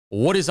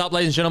What is up,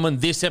 ladies and gentlemen?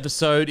 This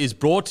episode is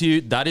brought to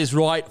you, that is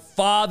right,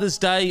 Father's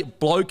Day.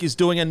 Bloke is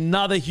doing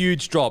another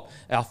huge drop,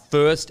 our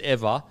first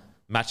ever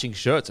matching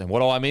shirts. And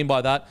what do I mean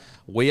by that?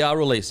 We are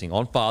releasing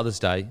on Father's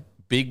Day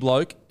Big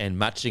Bloke and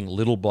matching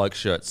Little Bloke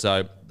shirts.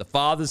 So the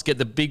fathers get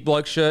the Big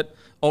Bloke shirt.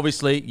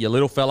 Obviously, your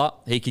little fella,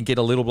 he can get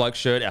a Little Bloke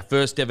shirt, our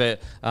first ever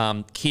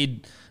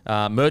kid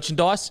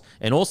merchandise.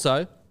 And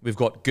also, we've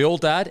got Girl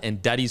Dad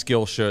and Daddy's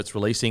Girl shirts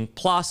releasing,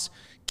 plus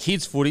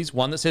kids footies,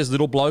 one that says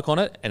Little Bloke on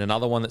it and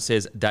another one that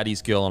says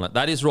Daddy's Girl on it.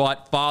 That is right,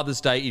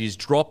 Father's Day. It is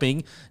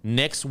dropping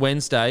next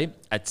Wednesday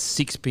at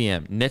 6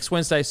 p.m. Next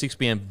Wednesday, 6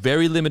 p.m.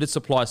 Very limited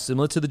supply,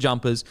 similar to the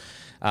jumpers.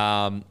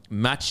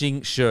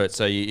 Matching shirts.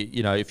 So,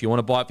 you know, if you want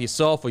to buy it for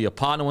yourself or your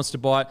partner wants to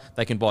buy it,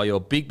 they can buy your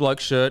Big Bloke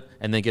shirt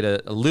and then get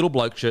a Little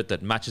Bloke shirt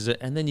that matches it.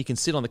 And then you can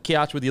sit on the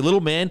couch with your little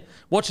man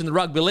watching the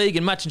rugby league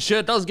and matching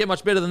shirt. Doesn't get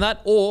much better than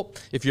that. Or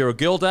if you're a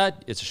girl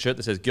dad, it's a shirt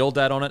that says Girl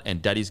Dad on it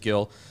and Daddy's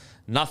Girl.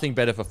 Nothing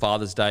better for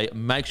Father's Day.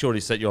 Make sure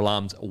to set your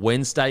alarms.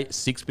 Wednesday,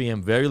 6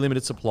 p.m. Very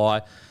limited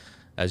supply,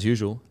 as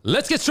usual.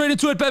 Let's get straight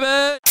into it,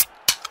 baby!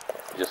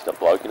 Just a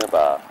bloke in a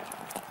bar.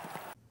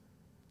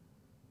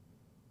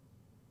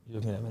 You're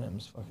looking at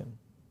Eminem's fucking...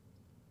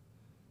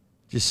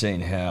 Just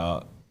seeing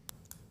how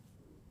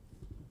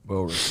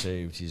well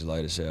received his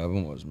latest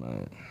album was,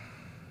 mate.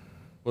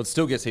 Well, it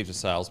still gets heaps of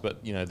sales, but,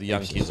 you know, the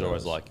young kids are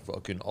always like,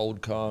 fucking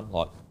old cunt.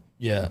 Like,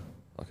 Yeah.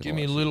 fucking Give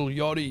me a little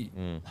yachty.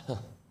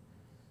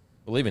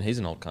 Well, even he's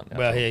an old cunt now.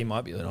 Well, yeah, he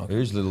might be an old.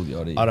 Who's Little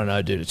Yachty? I don't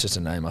know, dude. It's just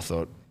a name I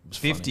thought was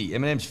 50. funny.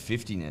 Eminem's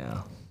 50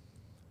 now.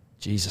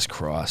 Jesus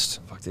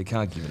Christ. Fuck, they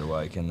can't give it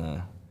away, can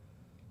they?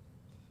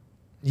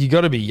 You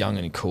got to be young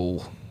and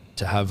cool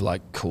to have,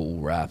 like, cool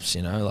raps,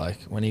 you know?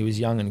 Like, when he was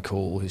young and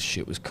cool, his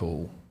shit was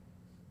cool.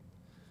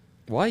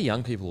 Why are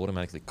young people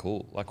automatically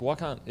cool? Like, why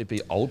can't it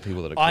be old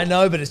people that are cool? I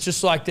know, but it's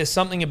just like there's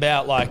something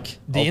about, like,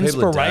 the Old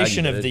people are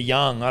inspiration dagging, of dude. the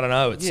young. I don't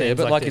know. It Yeah, seems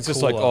but like they're it's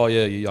just like, cooler. oh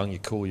yeah, you're young, you're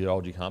cool, you're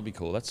old, you can't be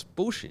cool. That's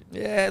bullshit.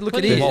 Yeah, look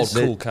at Plenty of it. old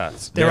There- cool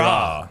cats. There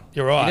are.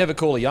 You're right. You never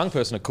call a young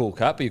person a cool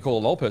cat, but you call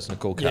an old person a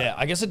cool cat. Yeah,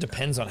 I guess it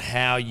depends on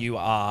how you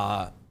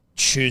are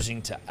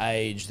choosing to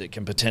age that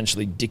can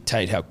potentially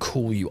dictate how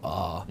cool you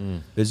are.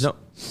 There's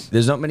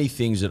not many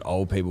things that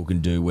old people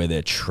can do where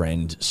they're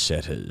trend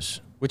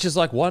setters. Which is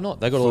like, why not?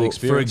 They got all the For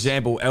experience.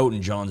 example,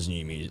 Elton John's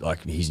new music,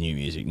 like his new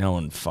music, no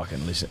one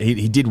fucking listens.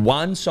 He did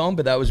one song,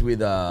 but that was with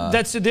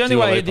That's the only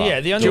Dua way. Lipa.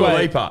 Yeah, the only Dua way.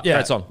 Lipa. Yeah.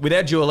 Great song.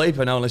 Without Dua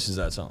Lipa, no one listens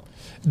to that song.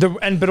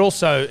 But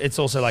also it's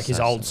also like his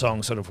old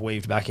song sort of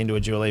weaved back into a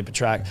Dua Lipa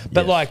track.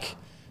 But Yes. like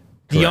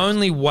the Correct.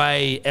 only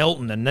way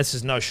Elton, and this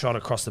is no shot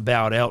across the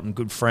bow at Elton,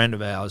 good friend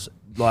of ours,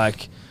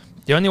 like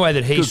the only way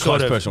that he's Good sort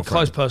close of personal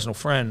close friend. personal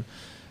friend,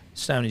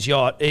 stay on his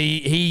yacht.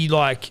 He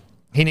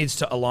needs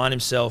to align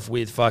himself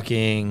with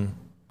fucking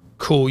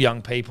cool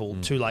young people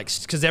to like,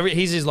 because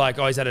he's like,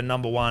 oh, he's had a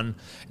number one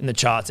in the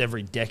charts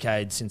every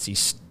decade since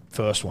his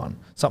first one,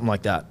 something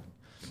like that.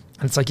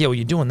 And it's like, yeah, well,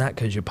 you're doing that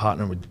because you're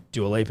partnering with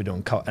Dua Lipa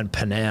doing and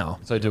Panau.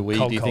 So do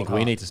you think we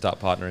Heart. need to start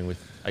partnering with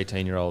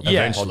 18-year-old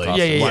Yeah. Eventually, Yeah,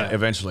 yeah.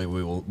 Eventually,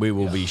 we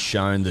will be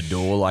shown the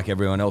door like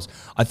everyone else.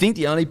 I think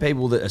the only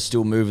people that are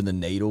still moving the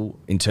needle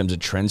in terms of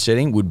trend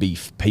setting would be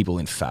people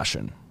in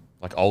fashion.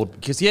 Like old,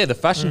 because yeah, the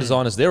fashion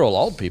designers, they're all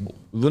old people.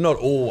 Well, not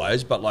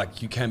always, but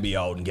like you can be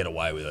old and get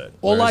away with it.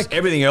 Or Whereas like-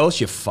 everything else,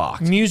 you're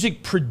fucked.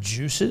 Music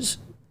producers.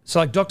 So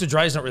like Dr.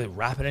 Dre's not really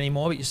rapping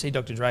anymore, but you see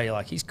Dr. Dre, you're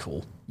like, he's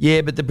cool. Yeah,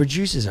 but the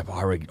producers,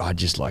 I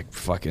just like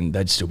fucking,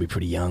 they'd still be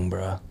pretty young,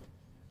 bro.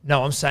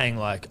 No, I'm saying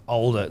like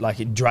older,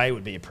 like Dre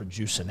would be a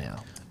producer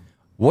now.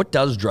 What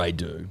does Dre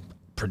do?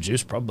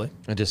 Produce probably.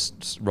 And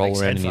just roll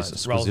Makes around in headphones,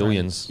 his rolls around.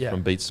 Brazilians Yeah.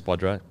 from Beats by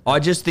Dre. I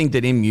just think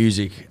that in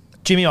music,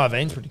 Jimmy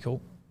Iovine's pretty cool.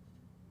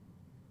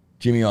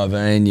 Jimmy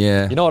Iovine,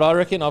 yeah. You know what I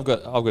reckon? I've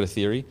got a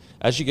theory.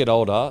 As you get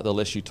older, the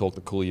less you talk, the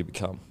cooler you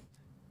become.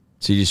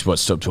 So you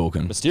just stop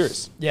talking.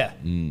 Mysterious. Yeah.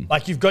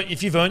 Like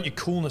if you've earned your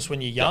coolness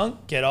when you're young,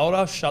 get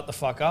older, shut the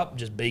fuck up,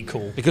 just be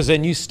cool. Because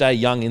then you stay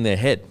young in their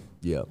head.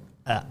 Yeah.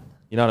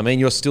 You know what I mean?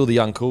 You're still the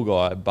young cool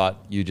guy,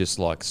 but you just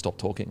like stop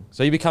talking.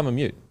 So you become a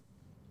mute.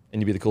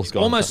 And you be the coolest guy.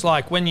 on the Almost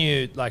planet. like when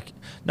you like,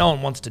 no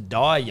one wants to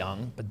die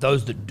young, but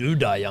those that do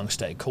die young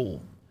stay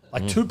cool.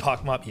 Like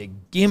Tupac might be a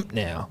gimp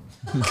now.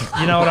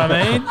 You know what I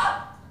mean?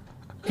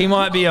 He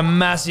might be a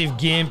massive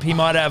gimp. He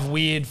might have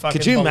weird fucking.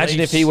 Could you imagine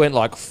if beliefs. he went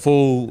like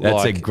full?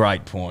 That's like, a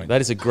great point. That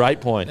is a great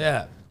point.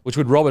 Yeah. Which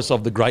would rob us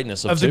of the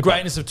greatness of Of the Tupac.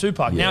 greatness of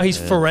Tupac. Now he's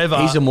forever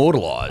He's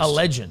immortalised. a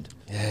legend.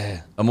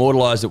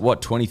 Immortalised at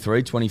what,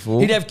 23,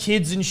 24? He'd have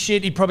kids and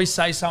shit. He'd probably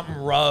say something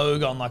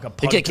rogue on like a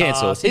podcast. He'd get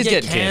cancelled. He'd He's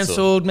get getting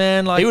cancelled,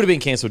 man. Like He would have been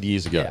cancelled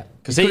years ago. Yeah.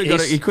 Because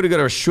he could have got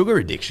a sugar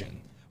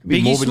addiction. Be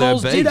Biggie morbidly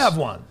Smalls obese. did have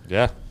one.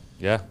 Yeah.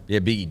 Yeah. Yeah,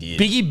 Biggie did.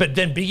 Biggie, but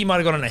then Biggie might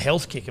have got on a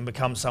health kick and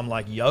become some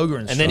like yoga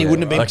And then he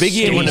wouldn't have been Like Biggie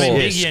skinny anymore. Smalls.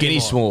 Biggie Skinny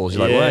anymore. Smalls.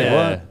 You're like, wait,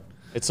 what?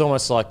 It's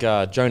almost like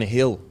Jonah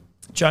Hill.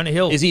 Jonah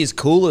Hill. Is he as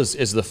cool as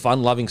the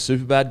fun-loving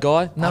superbad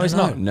guy? No, he's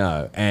not.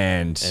 No,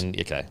 and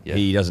okay, yeah.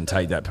 he doesn't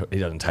take that. He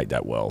doesn't take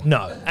that well.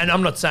 No, and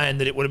I'm not saying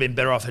that it would have been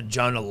better off had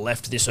Jonah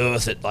left this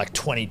earth at like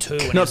 22. When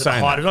he Not was at the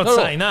saying height. that. I'm not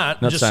saying that.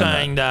 I'm Not just saying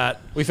saying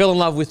that. We fell in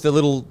love with the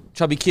little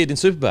chubby kid in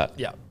Superbad.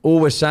 Yeah. All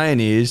we're saying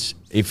is,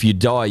 if you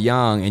die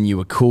young and you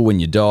were cool when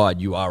you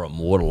died, you are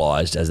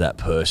immortalized as that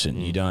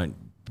person. You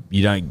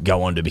don't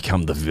go on to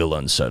become the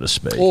villain, so to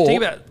speak. Think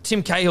about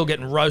Tim Cahill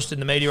getting roasted in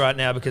the media right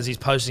now because he's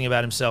posting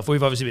about himself.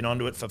 We've obviously been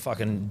onto it for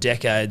fucking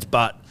decades,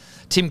 but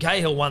Tim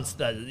Cahill once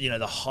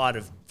the height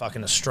of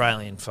fucking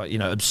Australian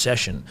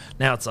obsession.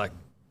 Now it's like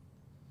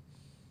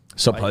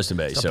Stop posting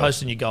about stop yourself.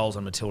 posting your goals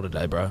on Matilda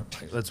Day, bro.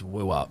 Like, let's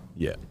woo up.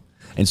 Yeah.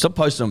 And stop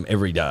posting them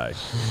every day.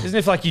 Isn't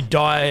it like you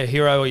die a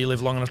hero or you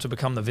live long enough to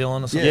become the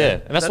villain or something? Yeah,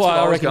 and that's why what I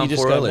I was reckon you going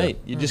just for go earlier. mute.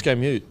 You just go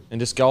mute and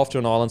just go off to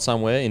an island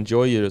somewhere,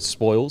 enjoy your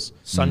spoils.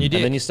 Son, you did.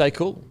 And then you stay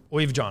cool.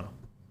 Or your vagina.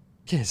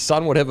 Yeah,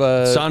 son,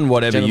 whatever. Son,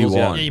 whatever you genitals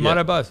want. Yeah, you might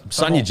have both.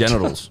 Sun your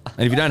genitals.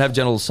 And if you don't have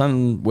genitals,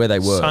 sun where they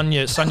were. Son,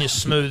 your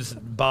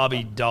smooth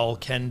Barbie doll,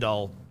 Ken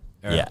doll.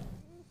 Yeah.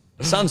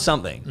 Sun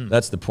something.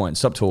 That's the point.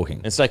 Stop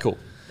talking. And stay cool.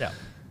 Yeah.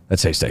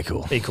 That's how you stay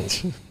cool. Be cool.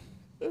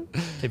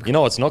 You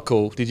know what's not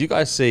cool? Did you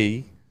guys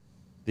see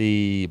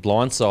the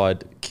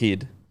Blindside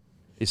kid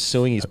is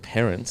suing his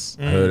parents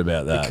I heard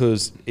about that.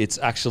 because it's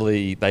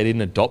actually they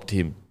didn't adopt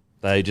him.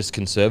 They just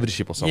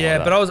conservatorship or something Yeah,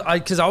 like but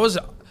that. I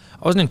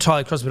wasn't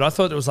entirely across, but I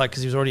thought it was like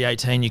because he was already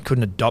 18, you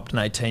couldn't adopt an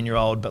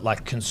 18-year-old, but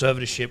like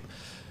conservatorship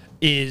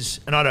is,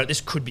 and I don't.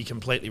 This could be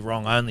completely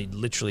wrong. I only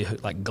literally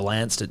like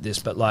glanced at this,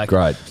 but like,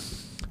 Great.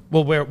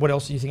 well, what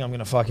else do you think I'm going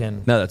to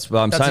fucking? No, that's.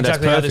 Well, I'm That's saying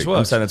exactly that's how perfect. this works.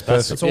 I'm saying that's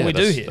perfect. That's all we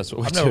do here. That's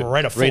what we I've do. never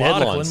read a full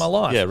article in my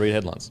life. Yeah, read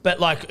headlines. But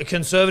like a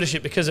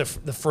conservatorship, because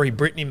of the Free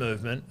Britney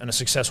movement and a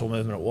successful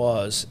movement it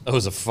was. It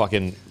was a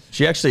fucking.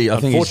 She actually, I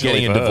think, is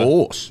Unfortunately getting a for her.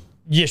 divorce.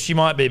 Yes, she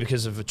might be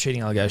because of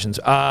cheating allegations.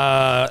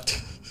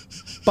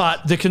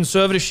 But the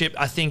conservatorship,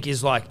 I think,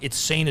 is like it's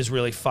seen as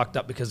really fucked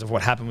up because of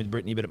what happened with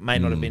Britney, but it may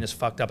not have been as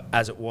fucked up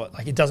as it was.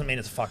 Like, it doesn't mean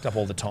it's fucked up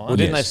all the time. Well,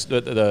 didn't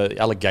the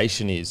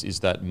allegation is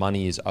that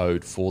money is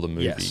owed for the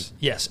movie.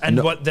 Yes.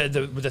 And what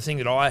the thing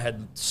that I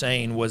had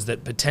seen was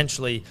that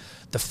potentially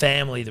the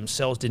family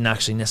themselves didn't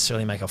actually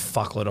necessarily make a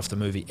fuckload off the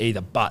movie either,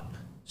 but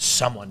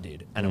someone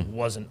did, and it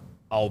wasn't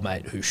old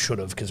mate who should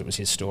have because it was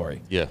his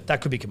story. Yeah.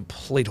 That could be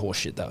complete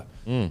horseshit though.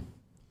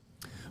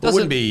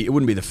 It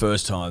wouldn't be the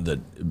first time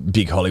that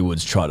big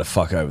Hollywood's tried to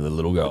fuck over the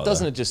little guy.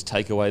 Doesn't it just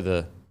take away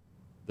the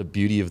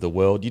beauty of the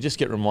world? You just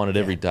get reminded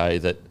every day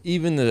that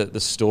even the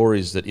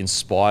stories that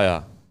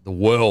inspire the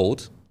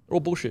world are all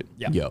bullshit.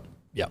 Yep.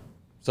 Yep.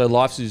 So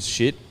life is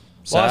shit.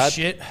 Sad. Life's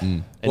shit.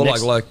 And Well,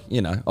 next- like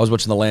I was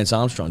watching the Lance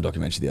Armstrong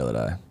documentary the other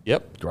day.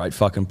 Yep. Great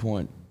fucking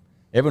point.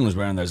 Everyone was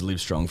wearing those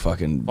Livestrong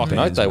fucking. Fucking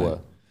bands, oath they mate. were.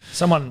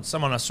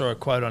 Someone I saw a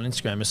quote on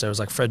Instagram yesterday was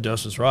like, Fred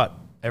Durst was right.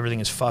 Everything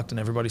is fucked and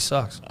everybody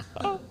sucks.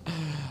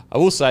 I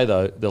will say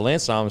though, the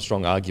Lance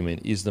Armstrong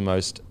argument is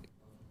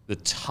the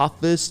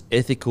toughest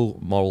ethical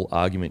moral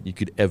argument you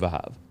could ever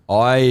have.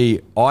 I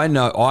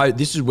know.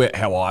 This is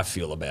how I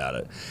feel about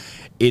it.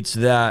 It's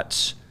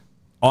that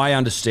I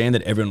understand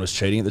that everyone was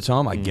cheating at the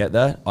time. I get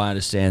that. I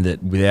understand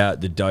that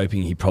without the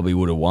doping, he probably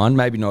would have won.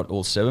 Maybe not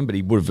all 7, but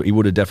he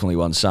would have definitely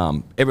won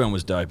some. Everyone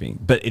was doping,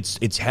 but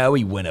it's how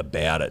he went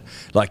about it.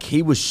 Like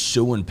he was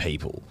suing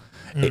people.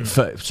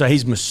 So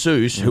his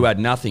masseuse, who had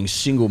nothing,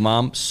 single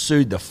mum,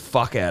 sued the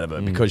fuck out of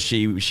her because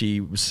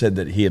she said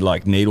that he had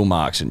like needle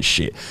marks and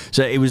shit.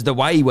 So it was the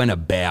way he went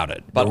about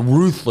it, but the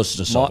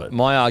ruthlessness of it.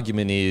 My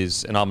argument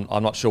is, and I'm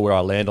not sure where I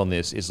land on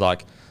this, is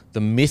like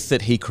the myth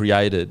that he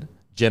created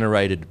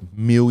generated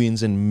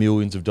millions and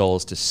millions of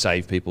dollars to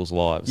save people's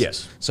lives.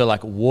 Yes. So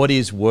like what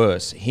is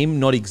worse? Him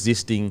not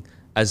existing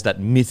as that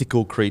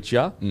mythical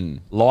creature,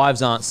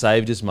 lives aren't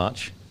saved as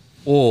much,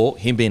 or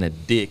him being a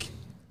dick.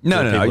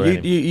 No. people around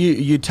him.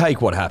 You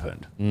take what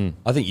happened.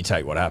 I think you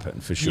take what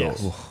happened for sure.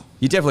 Yes.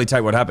 You definitely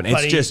take what happened.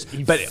 But It's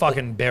he but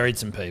fucking buried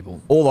some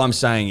people. all I'm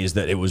saying is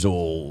that it was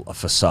all a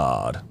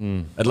facade.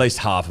 At least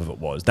half of it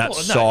was. That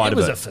side it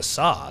was of a it.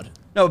 facade.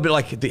 No, but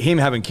like him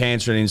having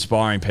cancer and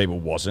inspiring people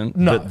wasn't.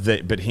 No.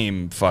 But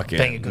him fucking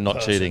Being a good not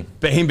person. cheating.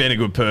 But him being a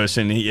good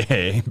person,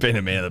 him being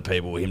a man of the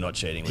people, him not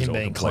cheating was Him all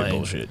being complete clean.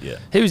 bullshit. Yeah.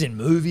 He was in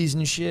movies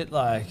and shit.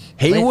 Like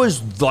He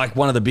was like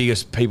one of the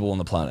biggest people on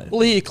the planet.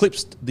 Well, he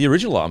eclipsed the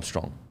original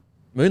Armstrong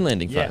moon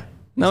landing Yeah. fame.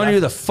 No one knew who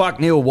the fuck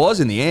Neil was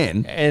in the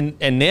end.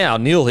 And now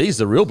Neil, he's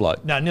the real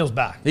bloke. No, Neil's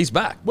back. He's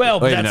back. Well,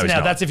 Well, even though he's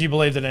not. that's if you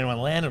believe that anyone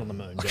landed on the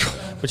moon, Joe,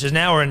 which is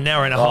now we're in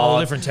a whole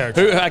different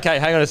territory. Okay,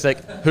 hang on a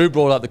sec. Who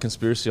brought up the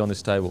conspiracy on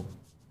this table?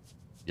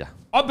 Yeah.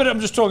 Oh, but I'm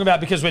just talking about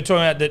because we're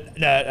talking about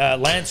that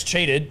Lance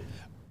cheated.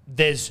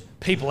 There's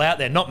people out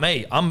there, not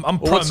me. I'm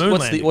pro moon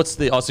landing.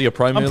 So you're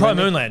pro moon landing? I'm pro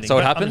moon landing. So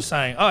it but happened? I'm just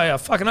saying, oh yeah,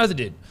 fucking oath it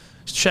did.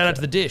 Shout out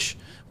to the dish.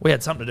 We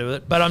had something to do with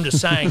it. But I'm just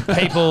saying,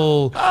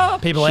 people Shout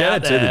out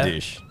out to the there,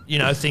 dish.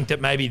 think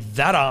that maybe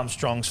that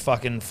Armstrong's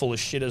fucking full of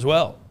shit as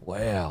well.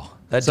 Wow.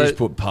 That So- just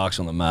put Parks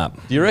on the map.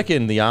 Do you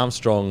reckon the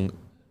Armstrong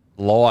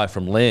lie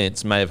from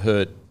Lance may have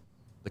hurt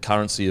the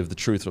currency of the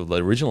truth of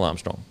the original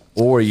Armstrong?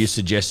 Or are you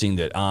suggesting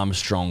that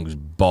Armstrongs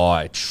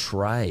by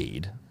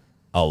trade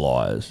are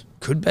liars?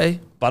 Could be.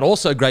 But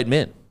also great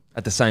men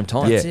at the same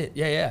time. That's it.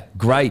 Yeah.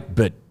 Great,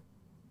 but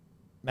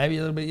Maybe a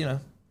little bit,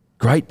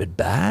 great but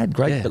bad?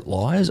 Great but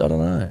liars? I don't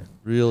know.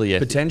 Really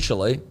ethic.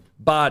 Potentially.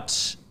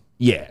 But,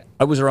 yeah.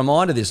 It was a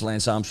reminder, this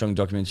Lance Armstrong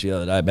documentary the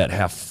other day, about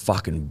how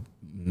fucking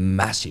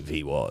massive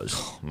he was.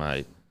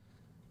 Mate.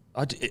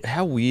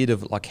 How weird how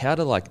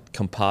to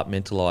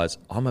compartmentalize,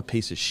 I'm a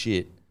piece of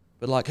shit,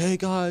 but hey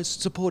guys,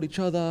 support each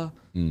other,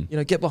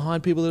 get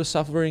behind people that are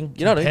suffering.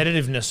 You know what I mean?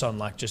 Competitiveness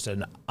on just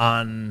an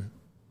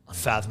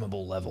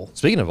unfathomable level.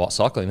 Speaking of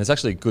cycling, there's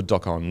actually a good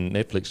doc on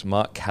Netflix,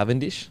 Mark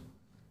Cavendish.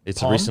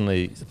 It's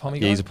recently... He's a pommie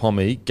Yeah, he's a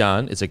pommie.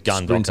 Gun. It's a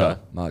gun Sprinter, doco.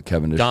 Mark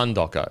Cavendish. Gun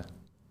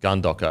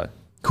doco.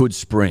 Could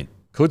sprint.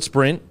 Could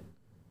sprint.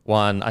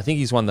 I think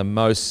he's won the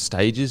most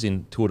stages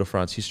in Tour de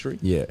France history.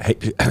 Yeah,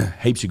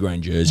 heaps of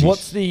green jerseys.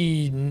 What's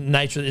the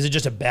nature? Is it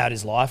just about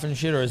his life and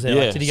shit, or is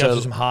there did he go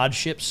through some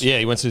hardships? Yeah,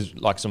 he went through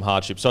some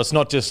hardships. So it's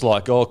not just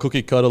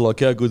cookie cutter,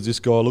 how good's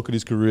this guy? Look at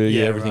his career.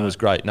 Yeah, everything was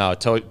great. No, I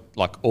tell you,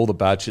 all the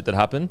bad shit that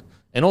happened,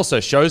 and also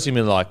shows him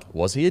in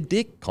was he a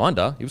dick?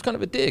 Kinda. He was kind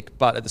of a dick,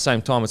 but at the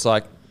same time, it's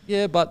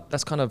yeah, but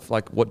that's kind of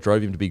what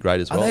drove him to be great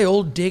as well. Are they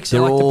all dicks?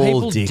 They're Are the all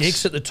people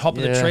dicks. at the top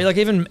of the tree?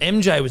 Even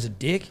MJ was a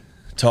dick.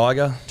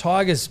 Tiger?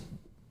 Tiger's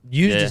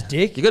used his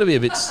dick. You got to be a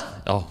bit.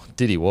 Oh,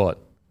 did he what?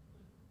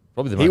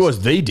 Probably the most. He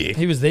was the dick.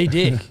 He was the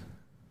dick.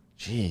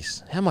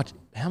 Jeez, how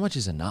much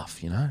is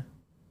enough?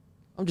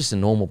 I'm just a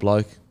normal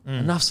bloke.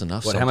 Enough's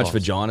enough. How much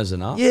vagina's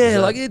enough?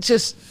 Yeah, it's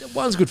just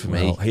one's good for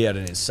me. Well, he had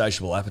an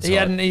insatiable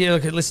appetite.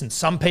 Listen,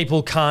 some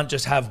people can't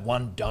just have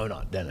one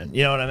donut, Denon.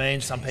 You know what I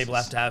mean? Some people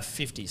have to have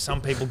 50.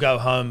 Some people go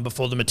home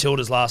before the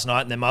Matildas last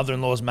night and their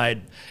mother-in-law's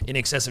made in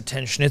excess of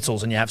 10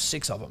 schnitzels and you have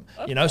 6 of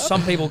them.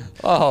 Some people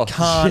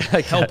can't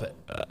help it.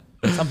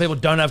 Some people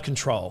don't have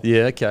control.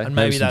 Yeah, okay. And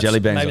maybe some that's jelly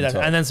beans maybe on that's,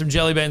 top. and then some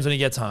jelly beans when he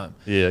gets home.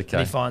 Yeah, okay.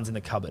 And he finds in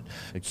the cupboard.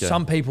 Okay.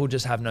 Some people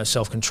just have no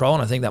self-control,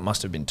 and I think that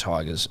must have been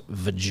Tiger's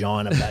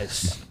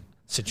vagina-based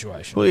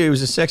situation. Well, he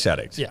was a sex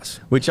addict. Yes.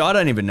 Which I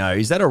don't even know.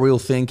 Is that a real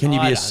thing? Can you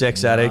I be a don't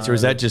sex addict, or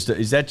is know.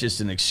 that just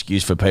an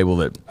excuse for people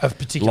that Of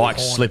particular like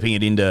porn. slipping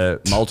it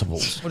into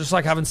multiples? Or just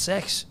like having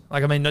sex.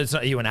 It's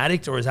not, are you an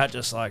addict, or is that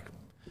just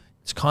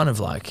it's kind of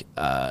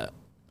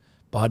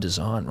by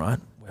design, right?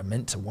 We're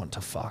meant to want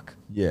to fuck.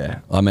 Yeah.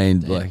 I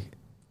mean,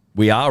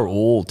 we are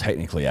all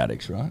technically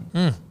addicts, right?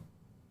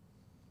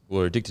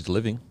 We're addicted to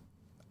living.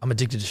 I'm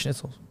addicted to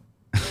schnitzels.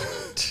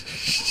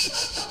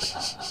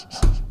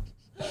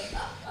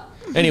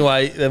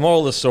 Anyway, the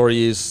moral of the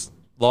story is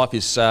life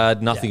is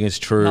sad, nothing is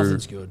true.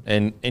 Nothing's good.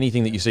 And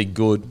anything that you see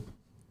good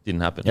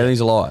didn't happen. Everything's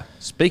a lie.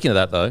 Speaking of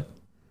that, though,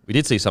 we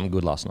did see something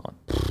good last night.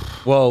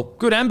 Well,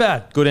 Good and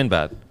bad. good and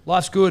bad.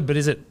 Life's good, but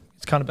it's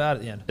kind of bad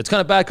at the end. It's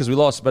kind of bad because we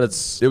lost, but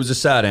It was a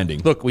sad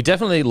ending. look, we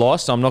definitely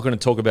lost. I'm not going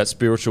to talk about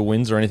spiritual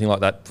wins or anything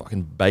like that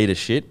fucking beta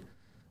shit.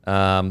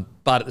 But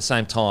at the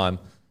same time,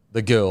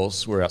 the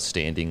girls were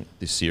outstanding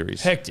this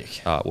series.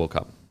 Hectic. World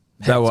Cup.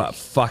 They were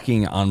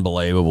fucking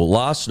unbelievable.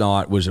 Last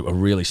night was a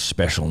really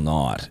special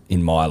night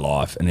in my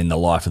life and in the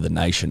life of the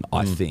nation,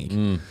 I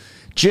think.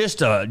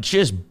 Just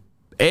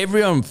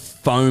everyone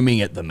foaming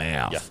at the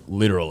mouth,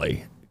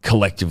 literally,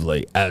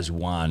 collectively, as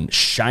one.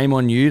 Shame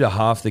on you to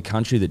half the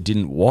country that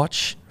didn't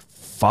watch.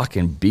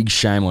 Fucking big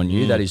shame on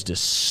you. That is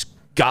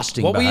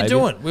disgusting What were you behaviour.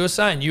 doing? We were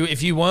saying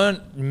if you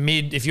weren't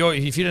if you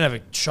didn't have a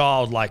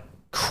child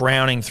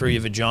crowning through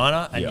your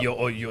vagina and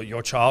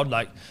your child,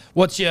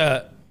 what's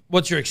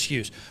your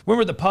excuse? When we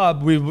were at the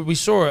pub, we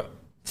saw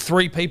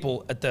 3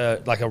 people at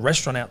a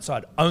restaurant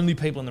outside. Only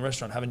people in the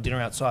restaurant having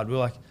dinner outside. We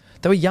were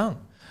they were young.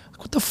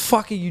 What the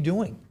fuck are you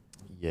doing?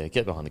 Yeah,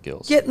 get behind the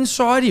girls. Get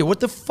inside here. What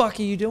the fuck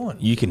are you doing?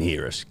 You can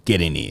hear us.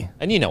 Get in here.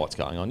 And you know what's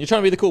going on. You're trying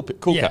to be the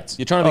cool Yeah. cats.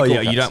 You're trying to be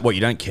cool cats. You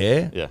don't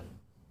care? Yeah.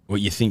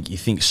 What, you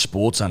think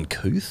sport's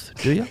uncouth,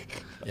 do you?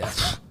 Yeah.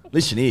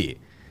 Listen here.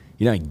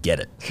 You don't get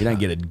it. You don't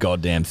get a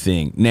goddamn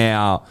thing.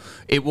 Now,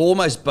 it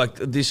almost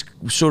this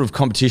sort of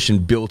competition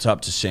built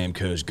up to Sam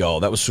Kerr's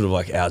goal. That was sort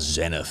of our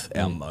zenith,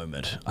 our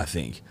moment, I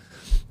think.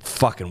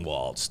 Fucking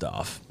wild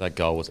stuff. That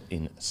goal was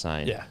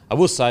insane. Yeah. I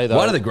will say, though,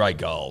 One of the great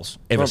goals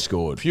ever from a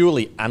scored.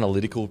 purely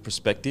analytical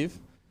perspective,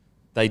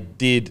 they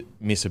did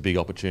miss a big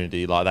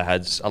opportunity. They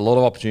had a lot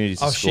of opportunities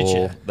to Oh, score. shit,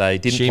 yeah. They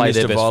didn't She play missed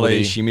their a best volley.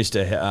 footy. She missed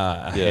a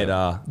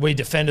header. We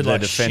defended Their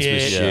like defence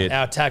was shit. shit.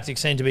 Our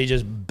tactics seemed to be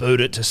just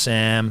boot it to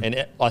Sam.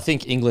 And I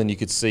think England, you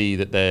could see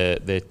that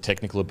their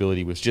technical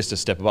ability was just a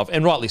step above,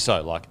 and rightly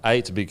so. A,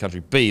 it's a big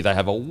country. B, they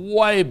have a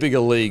way bigger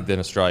league than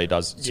Australia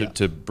does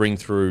to bring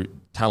through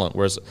talent.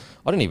 Whereas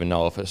I don't even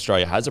know if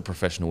Australia has a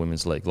professional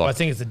women's league. I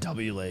think it's the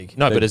W League.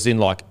 No, but as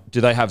in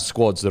do they have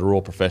squads that are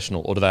all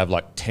professional, or do they have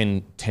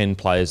 10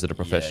 players that are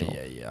professional?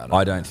 Yeah.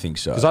 I don't think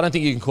so. Because I don't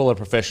think you can call it a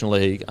professional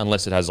league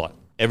unless it has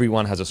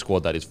everyone has a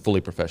squad that is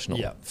fully professional.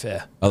 Yeah,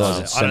 fair. Otherwise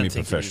it's I don't think it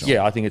semi-professional. is.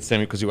 Yeah, I think it's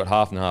semi because you've got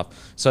half and half.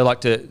 So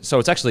so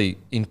it's actually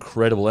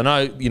incredible. And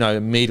I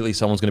immediately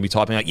someone's going to be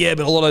typing out, yeah,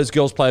 but a lot of those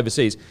girls play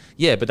overseas.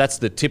 Yeah, but that's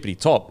the tippity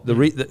top.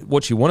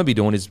 What you want to be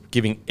doing is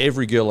giving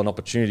every girl an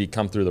opportunity to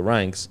come through the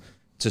ranks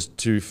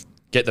to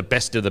get the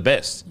best of the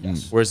best.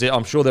 Yes. Whereas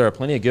I'm sure there are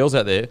plenty of girls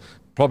out there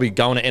probably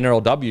going to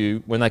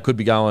NRLW when they could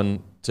be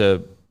going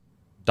to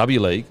W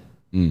League.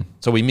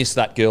 So we miss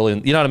that girl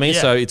in, you know what I mean?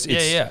 Yeah. So it's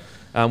Yeah.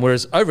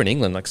 Whereas over in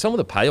England, like some of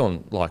the pay with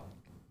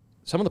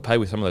some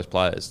of those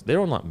players, they're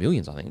on like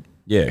millions, I think.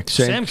 Yeah,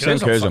 Sam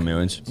Kerr's on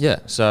millions. Yeah,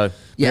 so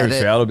Yeah,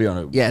 Gary Fowler will be on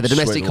a the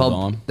domestic sweet little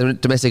comp. dime. The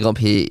domestic comp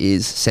here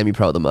is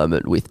semi-pro at the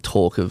moment, with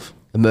talk of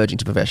emerging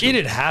to professional.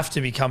 It'd have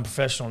to become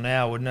professional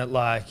now, wouldn't it?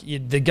 Like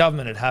the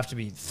government would have to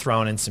be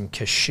throwing in some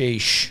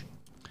cashish.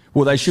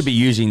 Well, they should be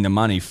using the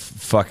money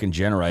fucking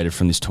generated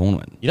from this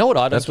tournament. you know what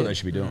I don't That's what get? they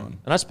should be doing.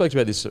 And I spoke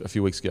about this a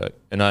few weeks ago,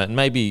 and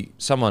maybe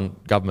someone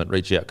government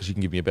reach out because you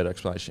can give me a better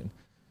explanation.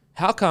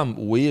 How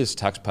come we as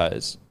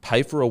taxpayers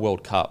pay for a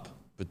World Cup,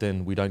 but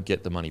then we don't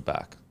get the money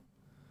back?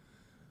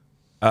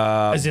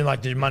 As in,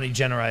 like, the money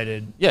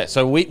generated. Yeah,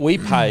 so we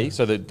pay.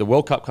 So the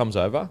World Cup comes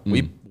over.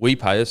 We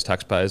pay as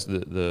taxpayers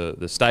the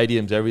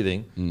stadiums,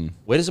 everything.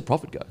 Where does the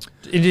profit go?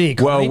 In the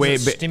economy, Well,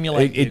 does it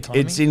stimulate the economy?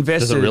 it's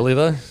invested. Does it really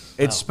though?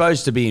 It's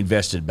supposed to be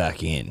invested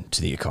back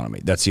into the economy.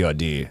 That's the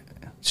idea.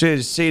 So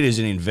see it as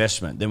an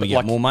investment. Then we get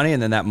like- more money,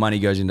 and then that money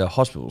goes into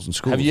hospitals and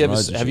schools. Have you and ever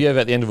roads and have shit. you ever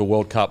at the end of a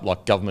World Cup,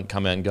 like government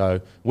come out and go,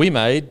 we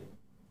made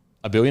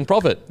 $1 billion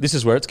profit. This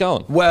is where it's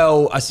going.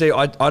 Well, I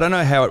don't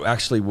know how it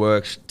actually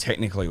works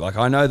technically. Like,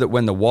 I know that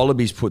when the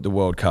Wallabies put the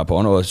World Cup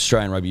on, or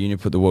Australian Rugby Union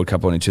put the World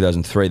Cup on in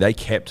 2003, they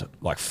kept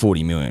like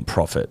 40 million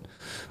profit.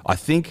 I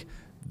think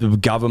the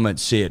government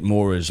see it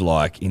more as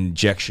like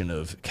injection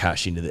of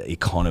cash into the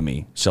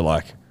economy. So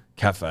like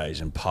cafes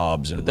and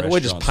pubs and We're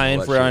restaurants. just and paying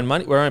all for that our shit. own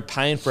money. We're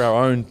paying for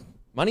our own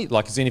money.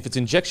 Like, as in, if it's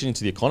injection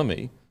into the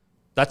economy,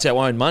 that's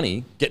our own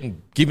money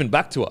getting given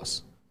back to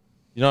us.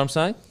 You know what I'm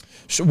saying?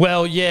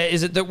 Well, yeah.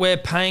 Is it that we're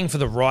paying for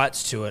the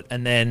rights to it,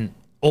 and then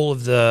all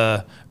of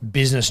the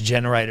business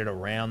generated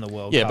around the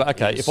World Yeah, Cup? but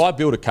okay, is- if I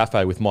build a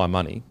cafe with my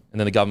money and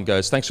then the government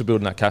goes, thanks for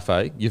building that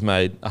cafe, you've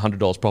made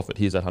 $100 profit,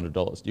 here's that $100.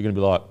 You're going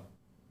to be like,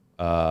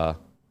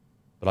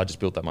 but I just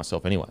built that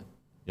myself anyway.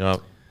 You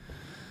know?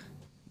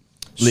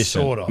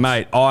 Listen, sort of.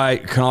 mate,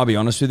 can I be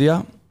honest with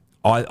you?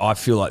 I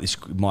feel like this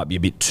might be a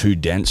bit too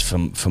dense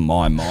for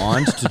my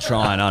mind to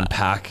try and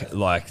unpack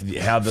like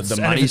how the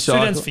And money if it's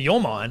students cycle. for your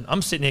mind,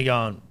 I'm sitting here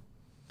going,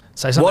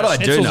 say something. What about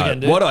Schnitzel's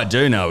what again, I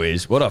do know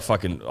is I'll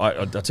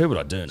tell you what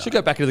I do know. Should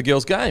go back into the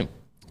girls' game.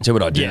 Tell you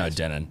what I do know, Yes.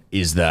 Denon,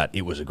 is that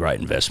it was a great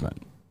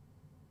investment.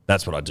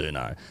 That's what I do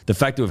know. The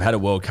fact that we've had a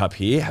World Cup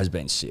here has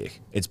been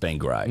sick. It's been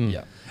great.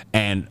 Yeah.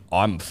 And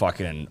I'm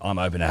open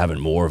to having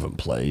more of them,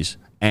 please.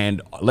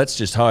 And let's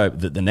just hope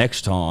that the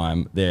next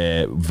time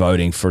they're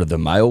voting for the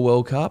male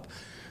World Cup,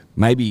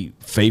 maybe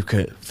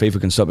FIFA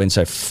can stop being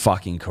so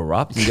fucking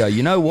corrupt and go,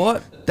 you know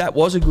what? That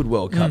was a good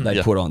World Cup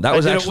they put on. That They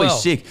was did it actually well.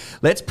 sick.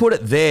 Let's put it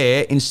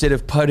there instead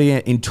of putting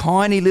it in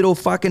tiny little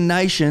fucking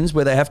nations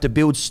where they have to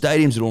build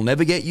stadiums that will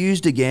never get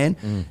used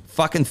again.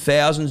 Fucking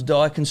thousands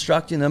die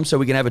constructing them so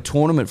we can have a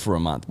tournament for a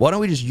month. Why don't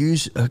we just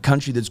use a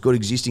country that's got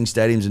existing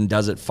stadiums and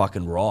does it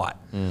fucking right?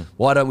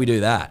 Why don't we do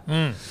that?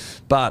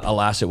 But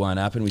alas, it won't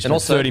happen. We spent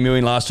also- 30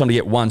 million last time to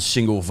get one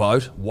single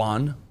vote.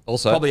 One.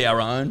 Also- probably our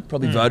own.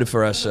 Probably voted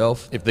for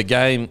ourselves. If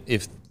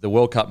the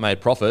World Cup made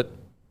profit,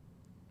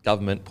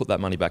 government put that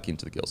money back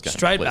into the girls' game.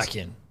 Straight please. back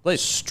in.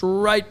 Please.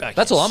 Straight back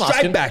That's in. all I'm Straight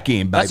asking. back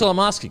in, That's baby. all I'm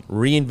asking.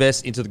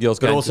 Reinvest into the girls'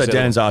 But game. also, to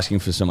settle. Dan's asking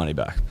for some money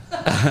back.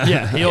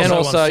 Yeah, he also And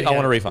wants also, to I get-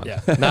 want a refund.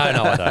 Yeah. No, I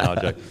don't. I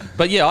joke.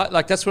 But yeah,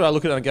 that's what I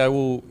look at it and go,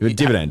 well, A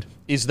dividend.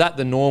 Is that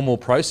the normal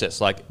process?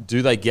 Like,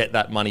 do they get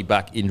that money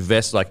back,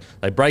 invest, like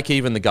they break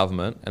even the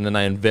government and then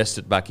they invest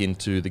it back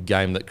into the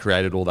game that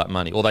created all that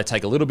money? Or they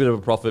take a little bit of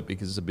a profit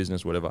because it's a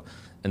business, whatever,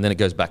 and then it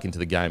goes back into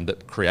the game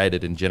that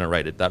created and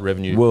generated that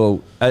revenue.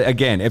 Well,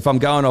 again, if I'm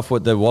going off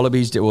what the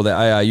Wallabies did or the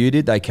ARU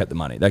did, they kept the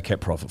money. They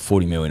kept profit,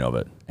 40 million of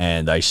it,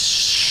 and they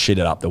shit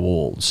it up the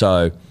wall.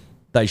 So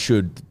there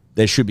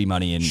should be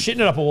money in. Shitting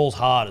it up a wall's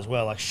hard as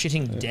well. Like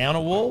shitting down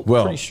a wall,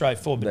 Well, pretty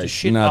straightforward. But They, to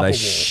shit no, up they a wall,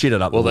 shit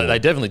it up Well, the wall. they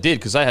definitely did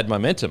because they had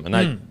momentum,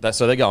 and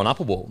so they're going up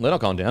a wall. They're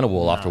not going down a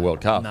wall after a World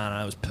Cup.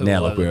 No, it was poo Now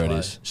all look over the where it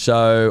place. is.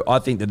 So I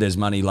think that there's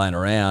money laying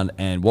around,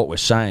 and what we're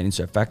saying, in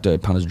so facto,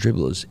 punters and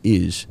dribblers,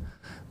 is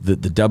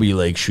that the W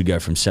League should go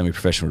from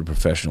semi-professional to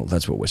professional.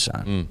 That's what we're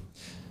saying.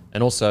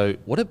 And also,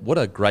 what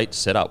a great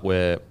setup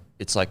where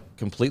it's like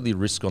completely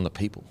risk on the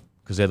people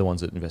because they're the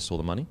ones that invest all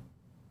the money.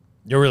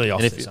 You're really off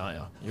And if this, you- aren't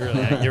you?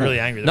 You're really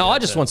angry. that No, we're I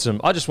just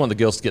upset. want the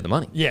girls to get the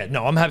money. Yeah,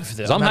 no, I'm happy for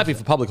that. 'Cause I'm happy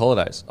for public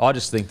holidays. I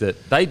just think that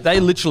they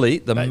literally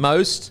the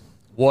most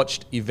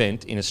watched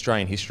event in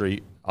Australian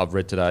history I've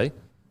read today.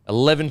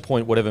 11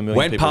 point whatever million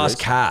Went people past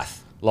reached.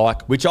 Cath,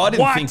 Like which I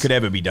didn't What? think could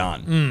ever be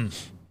done.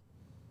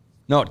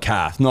 Not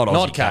Cath, not Aussie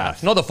not Cath.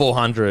 Cath, not the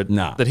 400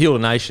 Nah. that healed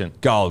a nation.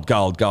 Gold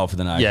for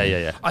the nation.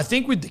 Yeah. I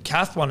think with the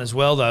Cath one as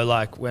well, though,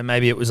 like where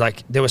maybe it was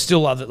like there were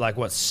still other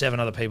 7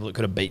 other people that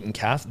could have beaten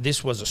Cath.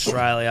 This was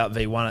Australia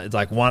v1. It's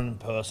like one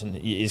person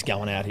is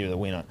going out here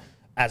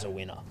as a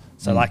winner.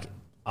 So like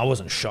I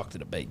wasn't shocked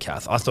that it beat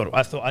Cath.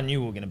 I knew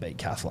we were going to beat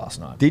Cath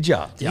last night. Did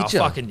ya? Yeah, Did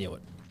ya? I fucking knew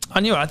it.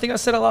 I knew it. I think I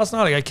said it last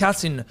night. I go,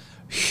 Cath's in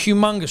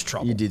humongous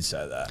trouble. You did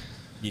say that.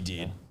 You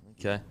did.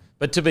 Okay.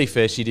 But to be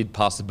fair, she did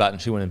pass the baton.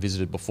 She went and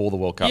visited before the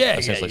World Cup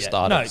essentially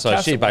started. No,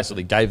 so she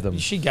basically gave them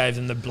She gave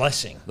them the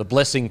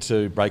blessing.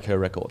 to break her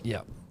record.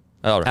 Yeah.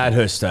 At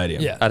her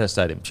stadium. Yeah. At her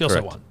stadium. She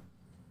also correct. won.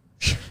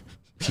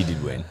 She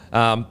did win.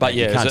 But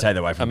yeah, You can't take that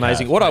away from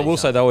amazing. Kath. What I No, you will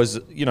say though is,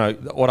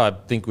 what I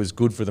think was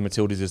good for the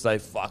Matildas is they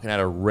fucking had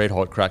a red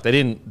hot crack. They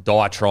didn't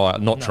die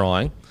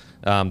trying.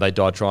 They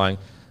died trying.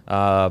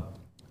 I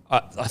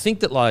think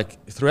that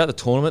like throughout the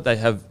tournament they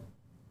have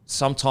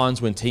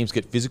sometimes when teams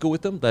get physical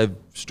with them, they've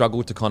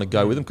struggled to kind of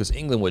go with them because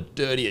England were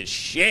dirty as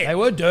shit. They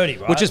were dirty,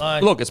 right? Which is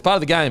look, it's part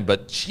of the game,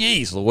 but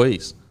jeez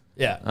Louise.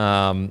 Yeah.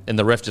 And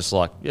the ref just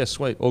like, yeah,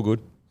 sweet, all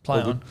good.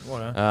 Play all on. good.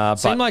 Whatever.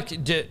 Seemed like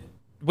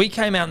we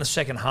came out in the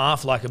second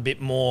half like with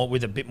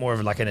a bit more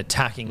of like an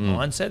attacking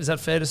mindset. Is that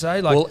fair to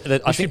say? Like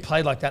I think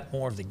played like that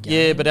more of the game.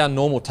 Yeah, but our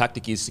normal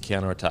tactic is to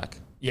counter attack.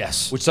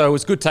 Yes. So it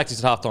was good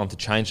tactics at halftime to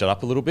change that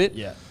up a little bit.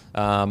 Yeah.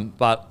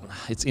 But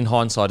it's in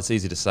hindsight, it's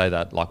easy to say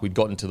that. Like we'd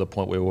gotten to the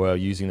point where we were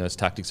using those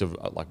tactics of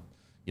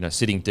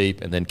sitting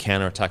deep and then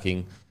counter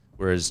attacking.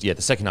 Whereas the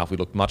second half we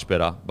looked much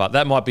better. But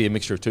that might be a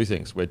mixture of two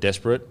things. We're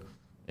desperate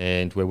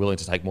and we're willing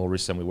to take more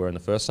risks than we were in the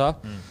first half.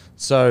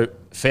 So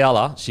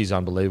Fowler, she's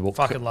unbelievable.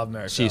 Fucking love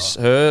Merrick Fowler.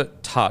 Her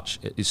touch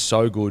is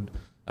so good.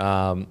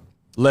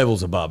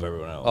 Levels above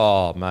everyone else.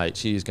 Oh, mate,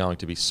 she is going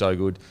to be so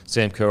good.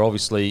 Sam Kerr,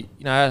 obviously,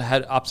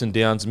 had ups and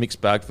downs,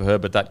 mixed bag for her,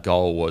 but that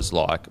goal was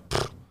like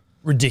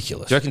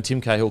ridiculous. Do you reckon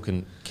Tim Cahill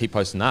can keep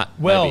posting that?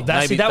 Well,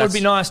 that would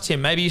be nice,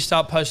 Tim. Maybe you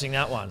start posting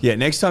that one. Yeah,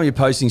 next time you're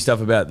posting stuff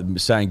about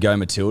saying go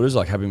Matildas,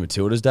 like having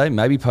Matildas Day,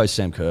 maybe post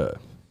Sam Kerr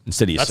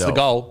instead of yourself. That's the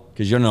goal.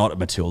 Because you're not a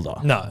Matilda.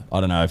 No. I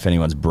don't know if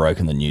anyone's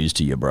broken the news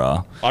to you,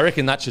 brah. I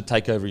reckon that should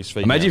take over his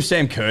feet. Imagine if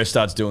Sam Kerr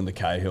starts doing the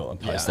Cahill and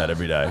posts that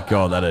every day.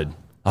 God, that'd...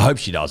 I hope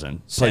she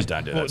doesn't. Please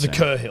don't do that. The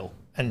Kerr Hill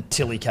and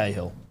Tilly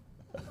Cahill.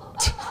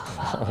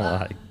 Oh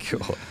my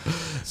God.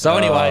 So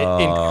anyway,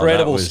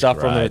 incredible stuff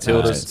from the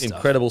Matildas.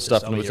 Incredible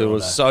stuff from the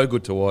Matildas. So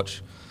good to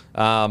watch.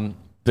 But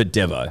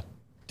Devo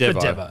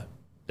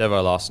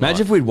last night.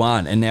 Imagine if we'd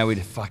won and now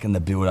we'd fucking the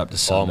build up to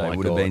Sunday. It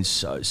would have been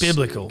so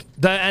biblical.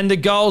 sick. And the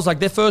goals,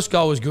 like their first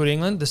goal was good,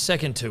 England. The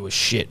second two was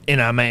shit.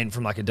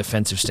 From like a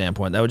defensive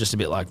standpoint, they were just a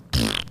bit like,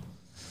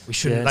 we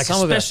shouldn't. Like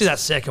especially that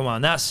second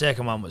one. That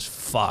second one was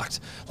fucked.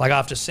 Like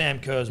after Sam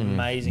Kerr's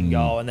amazing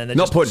goal, and then they're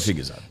not pointing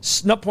fingers up.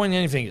 Not pointing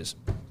any fingers.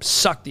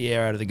 Suck the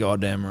air out of the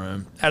goddamn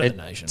room, out of the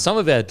nation. Some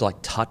of our like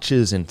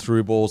touches and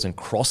through balls and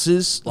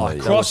crosses,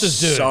 crosses,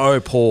 dude,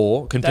 so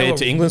poor compared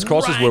to England's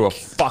crosses, where we're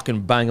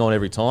fucking bang on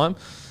every time.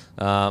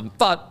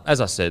 But as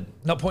I said,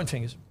 not pointing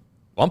fingers.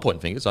 I'm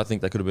pointing fingers. I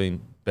think they could have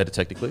been better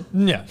technically.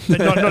 Yeah, but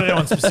not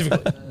anyone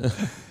specifically.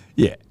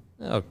 Yeah.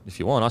 Oh, if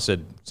you want, I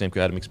said Sam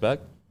Kerr had a mixed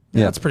bag.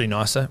 Yeah, that's pretty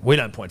nice, though. We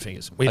don't point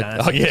fingers. We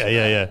don't.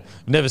 Yeah.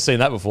 Never seen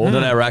that before.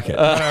 Not our racket.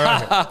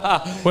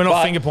 We're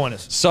not finger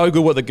pointers. So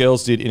good what the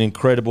girls did. An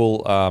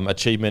incredible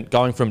achievement.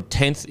 Going from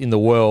 10th in the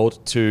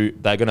world to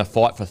they're going to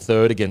fight for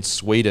third against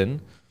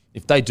Sweden.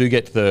 If they do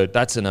get third,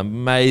 that's an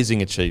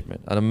amazing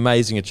achievement. An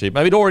amazing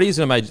achievement. Maybe it already is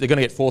an amazing. They're going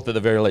to get fourth at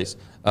the very least.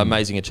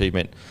 Amazing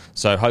achievement.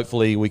 So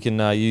hopefully we can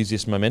use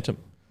this momentum.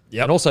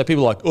 Yep. And also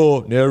people are like,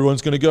 oh, now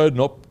everyone's going to go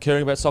not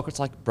caring about soccer. It's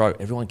like, bro,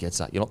 everyone gets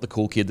that. You're not the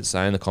cool kid that's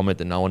saying the comment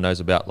that no one knows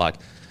about. Like,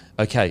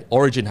 okay,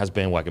 Origin has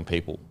bandwagon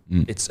people.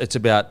 It's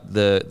about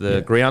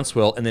the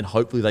groundswell, and then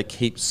hopefully they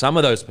keep some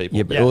of those people.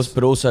 Yeah,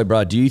 but also,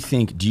 bro, do you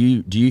think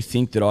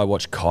that I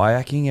watch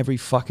kayaking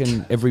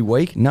every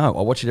week? No,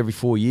 I watch it every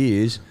 4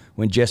 years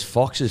when Jess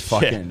Fox is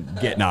fucking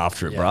getting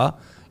after it, bro.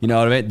 You know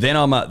what I mean? Then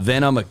I'm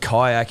a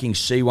kayaking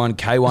C1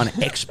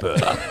 K1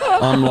 expert.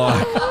 I'm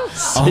like,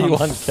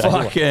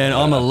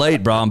 I'm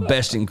elite, bro. I'm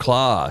best in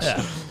class.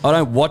 Yeah. I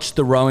don't watch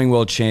the rowing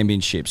world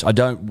championships. I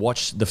don't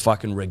watch the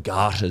fucking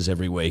regattas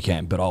every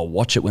weekend, but I'll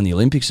watch it when the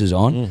Olympics is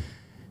on.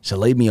 So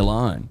leave me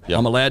alone. Yep.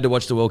 I'm allowed to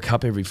watch the World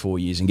Cup every 4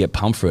 years and get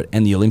pumped for it,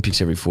 and the Olympics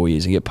every 4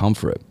 years and get pumped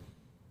for it.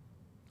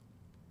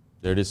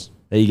 There it is.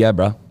 There you go,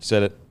 bro. You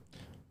said it.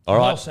 All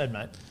right. Well said,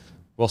 mate.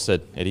 Well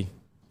said, Eddie.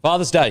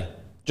 Father's Day.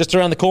 Just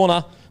around the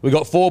corner. We've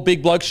got 4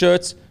 big bloke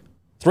shirts,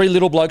 3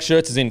 little bloke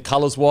shirts as in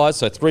colours wise.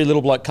 So 3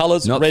 little bloke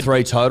colours. Not red,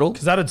 3 total.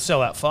 Because that'd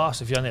sell out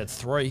fast if you only had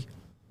 3.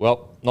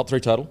 Well, not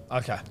 3 total.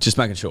 Okay. Just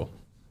making sure.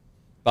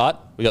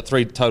 But we got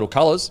 3 total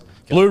colours.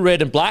 Blue,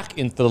 red and black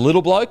for the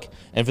little bloke.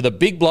 And for the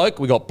big bloke,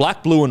 we got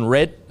black, blue,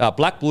 red,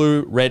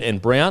 and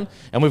brown.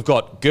 And we've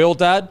got girl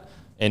dad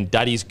and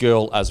daddy's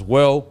girl as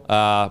well.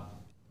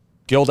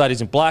 Girl dad is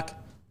in black.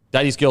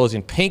 Daddy's girl is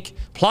in pink.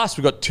 Plus,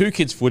 we've got 2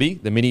 kids' footy,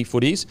 the mini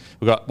footies.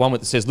 We've got one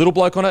that says little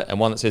bloke on it and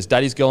one that says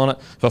daddy's girl on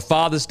it for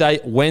Father's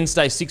Day,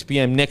 Wednesday, 6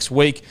 p.m. next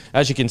week.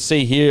 As you can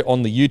see here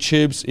on the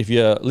YouTubes, if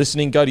you're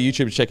listening, go to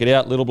YouTube and check it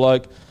out. Little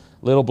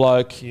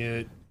bloke,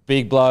 cute,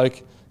 big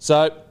bloke.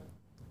 So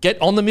get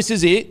on the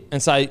missus ear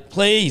and say,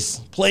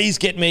 please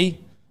get me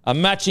a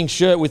matching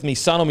shirt with me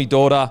son or me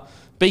daughter.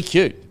 Be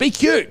cute. Be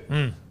cute.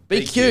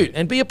 Be cute.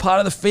 And be a part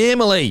of the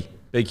family.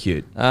 Be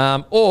cute.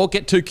 Or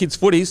get 2 kids'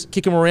 footies,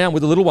 kick them around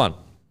with a little one.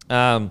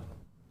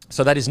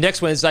 So that is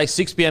next Wednesday,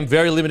 6 p.m,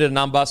 very limited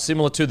number,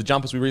 similar to the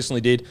jumpers we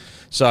recently did.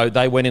 So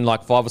they went in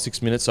like 5 or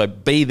 6 minutes. So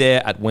be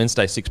there at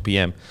Wednesday, 6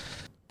 p.m.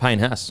 Payne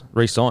Haas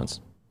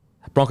re-signs.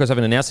 Broncos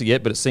haven't announced it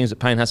yet, but it seems that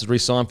Payne Haas has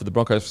re-signed for the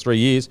Broncos for 3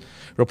 years.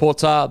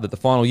 Reports are that the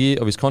final year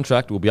of his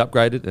contract will be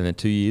upgraded and then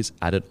 2 years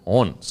added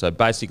on. So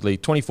basically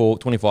 24,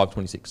 25,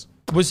 26.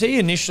 Was he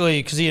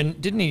initially, because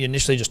didn't he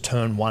initially just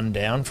turn one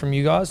down from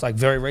you guys, like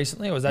very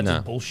recently, or was that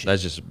just bullshit?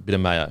 That's just a bit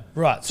of mayo.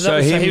 Right,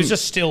 so he was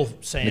just still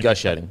saying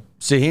Negotiating.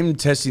 So him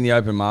testing the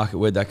open market,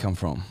 where'd that come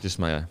from? Just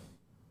mayo.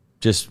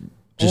 Just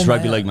All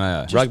rugby mayo. league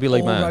mayo. Just Rugby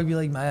league all mayo. Rugby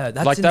league mayo.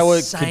 That's Like they were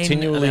insane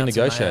continually amounts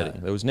of negotiating.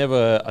 mayo. There was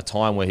never a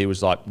time where he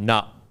was like,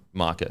 nah,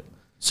 market.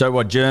 So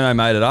what, Journo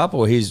made it up,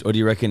 or do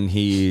you reckon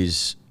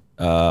his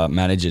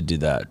manager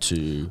did that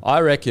to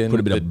I reckon put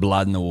a bit of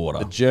blood in the water?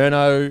 the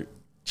journo,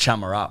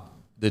 Chum her up.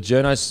 the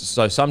journos,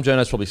 so some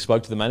journos probably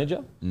spoke to the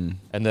manager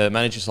and the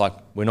manager's like,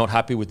 we're not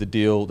happy with the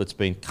deal that's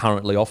been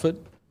currently offered.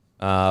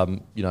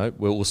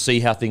 We'll see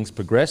how things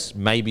progress.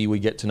 Maybe we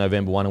get to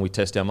November 1 and we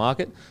test our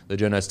market. The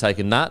journo's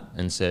taken that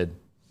and said,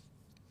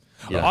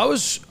 I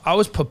was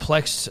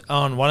perplexed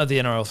on one of the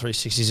NRL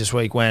 360s this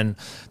week when,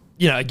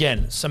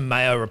 again, some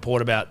Mayo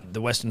report about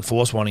the Western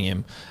Force wanting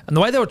him. And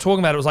the way they were talking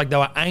about it was like they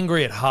were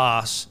angry at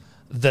Haas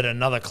that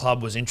another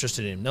club was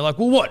interested in him. They're like,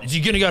 well, what? Is he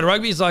going to go to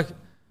rugby? He's like,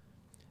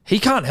 he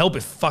can't help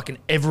if fucking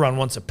everyone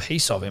wants a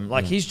piece of him.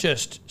 Like, he's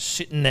just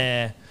sitting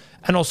there.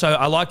 And also,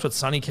 I liked what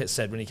Sonny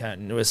said when he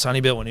came, with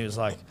Sonny Bill, when he was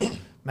like,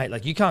 mate,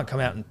 like, you can't come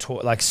out and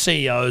talk, like,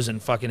 CEOs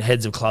and fucking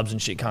heads of clubs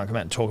and shit can't come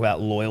out and talk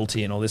about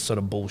loyalty and all this sort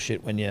of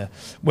bullshit when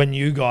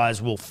you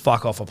guys will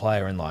fuck off a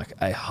player in, like,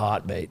 a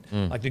heartbeat.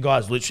 Like, the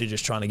guy's literally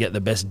just trying to get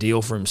the best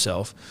deal for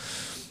himself.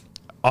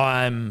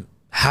 I'm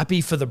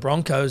happy for the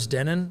Broncos,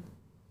 Denon.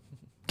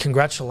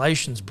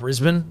 Congratulations,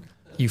 Brisbane,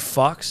 you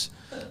fucks.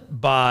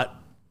 But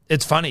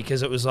it's funny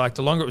because it was like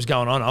the longer it was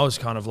going on, I was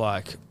kind of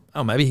like,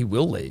 oh, maybe he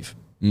will leave.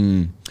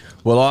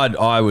 Well,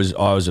 I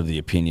was of the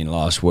opinion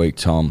last week,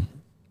 Tom,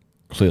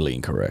 clearly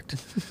incorrect,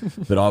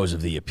 but I was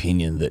of the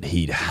opinion that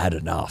he'd had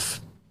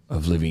enough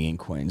of living in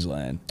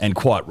Queensland, and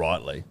quite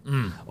rightly.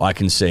 I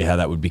can see how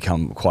that would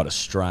become quite a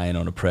strain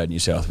on a proud New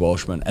South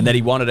Welshman, and that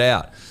he wanted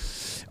out.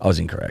 I was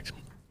incorrect.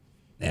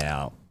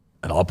 Now,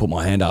 and I'll put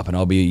my hand up and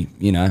I'll be,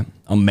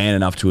 I'm man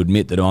enough to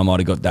admit that I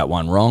might have got that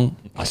one wrong.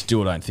 I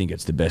still don't think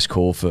it's the best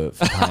call for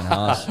Payne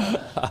Haas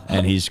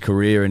and his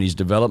career and his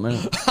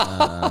development.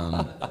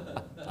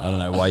 I don't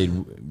know why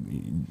you're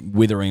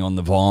withering on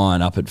the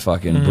vine up at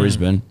fucking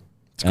Brisbane.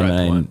 a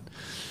great point.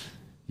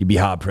 You'd be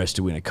hard pressed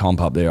to win a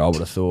comp up there, I would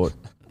have thought,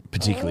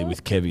 particularly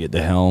with Kevy at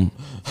the helm.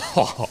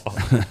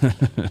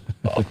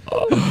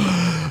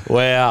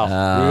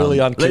 wow, really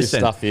uncouth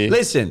stuff here.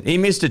 Listen, he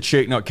missed a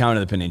trick not coming to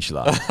the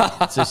peninsula.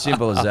 It's as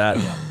simple as that.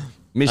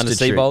 Missed Under a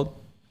trick. Seabold?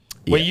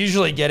 We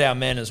usually get our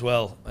men as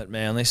well at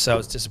Manly, so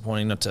it's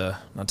disappointing not to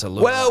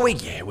lose. Well,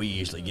 we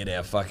usually get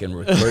our fucking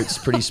recruits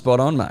pretty spot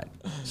on, mate.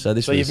 So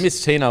You've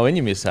missed Tino and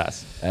you missed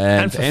Haas.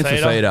 and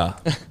Fafita.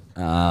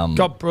 Fafita.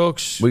 Got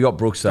Brooks. We got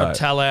Brooks though. got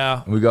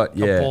Talau. We got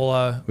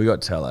Paulo. We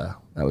got Talau.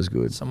 That was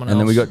good. Someone and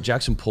then we else. got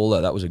Jackson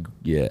Paulo. That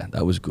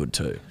was good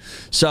too.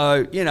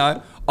 So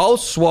I'll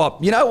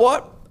swap. You know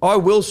what? I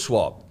will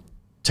swap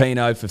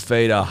Tino,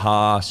 Fafita,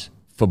 Haas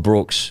for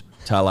Brooks,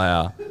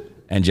 Talau,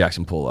 and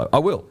Jackson Paulo. I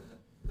will.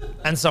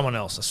 And someone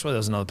else. I swear there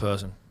was another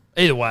person.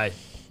 Either way,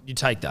 you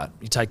take that.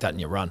 You take that and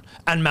you run.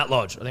 And Matt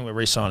Lodge. I think we're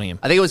re-signing him.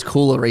 I think it was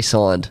Cooler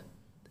re-signed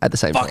at the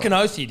same Fucking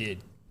time. oath you did.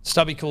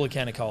 Stubby Cooler,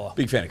 can of cola.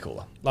 Big fan of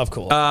Cooler. Love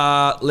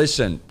Cooler.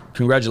 Listen,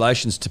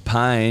 congratulations to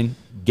Payne.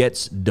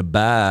 Gets the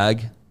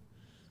bag.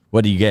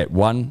 What do you get?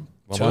 1.1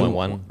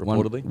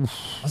 reportedly.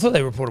 I thought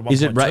they reported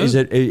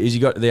 1.2. Is he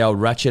got the old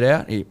ratchet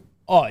out?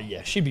 Oh,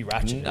 yeah. She'd be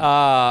ratcheted.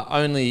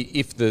 Only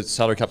if the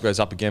salary cap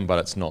goes up again, but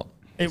it's not.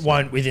 It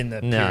won't within the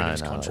period of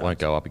his No, contract. it won't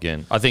go up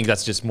again. I think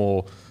that's just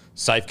more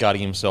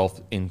safeguarding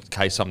himself in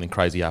case something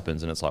crazy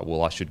happens, and it's like,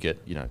 well, I should get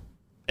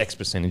X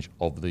percentage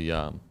of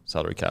the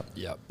salary cap.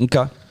 Yep.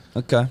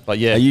 Okay. But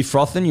yeah, Are you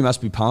frothing? You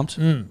must be pumped.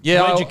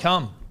 yeah. Where'd you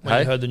come when Hey?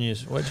 you heard the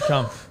news? Where'd you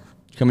come?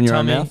 Come in your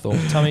tummy, own mouth or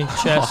tummy,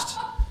 chest,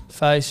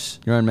 face,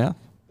 your own mouth?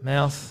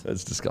 mouth.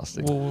 That's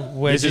disgusting.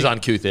 Where's This is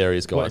uncouth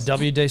areas, what, guys.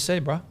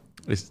 WDC, bro?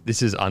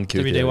 This is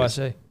uncouth areas.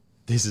 WDYC.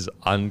 This is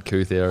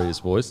uncouth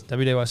areas, boys.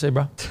 WDYC,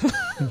 bro.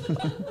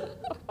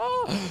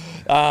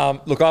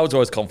 Look, I was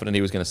always confident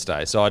he was going to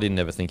stay, so I didn't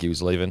ever think he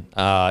was leaving.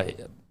 Did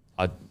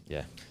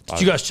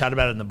you guys chat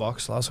about it in the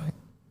box last week?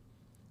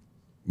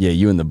 Yeah,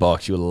 you in the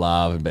box. You were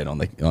laughing being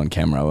on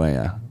camera, weren't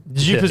you?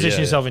 Did you position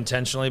yeah. yourself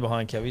intentionally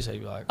behind Kevy so you'd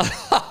be like,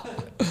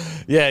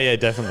 Yeah,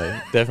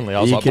 definitely.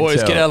 I was You like, could boys,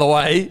 tell. get out of the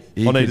way.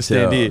 I need to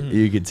stand here.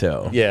 You could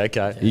tell. Yeah,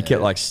 okay. You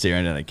kept like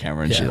staring at the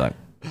camera and Yeah. she's like,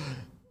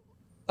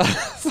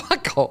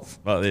 Fuck off.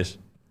 like this.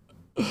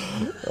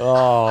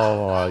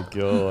 Oh my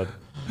god.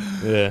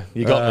 Yeah,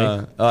 you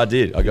got me. I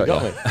did. I got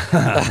Got you. me.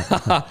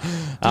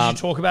 did you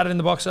talk about it in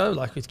the box though,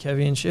 like with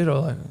Kevy and shit, or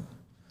like,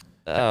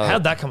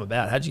 how'd that come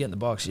about? How'd you get in the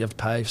box? You have to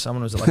pay for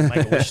someone? Was it like a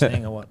Make-A-Wish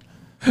thing or what?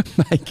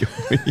 Make a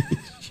wish.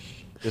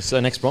 Just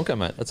the next Bronco,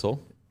 mate. That's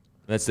all.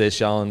 That's their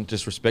showing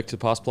just respect to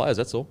past players.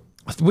 That's all.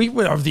 We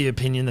were of the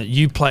opinion that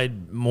you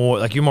played more,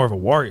 like you're more of a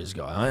Warriors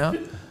guy,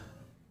 aren't you?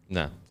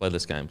 No, played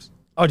less games.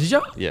 Oh, did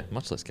you? Yeah,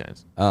 much less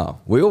games. Oh,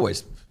 we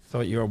always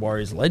Thought you were a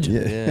Warriors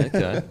legend. Yeah,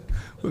 okay.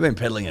 We've been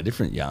peddling a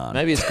different yarn.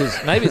 Maybe it's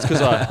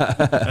because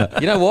I.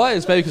 You know why?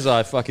 It's maybe because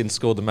I fucking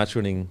scored the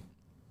match-winning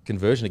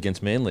conversion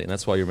against Manly, and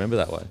that's why you remember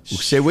that way.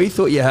 See, we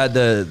thought you had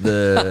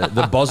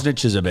the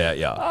Bosniches about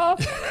you.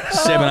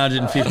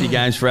 750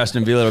 games for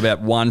Aston Villa,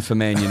 about 1 for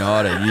Man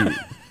United.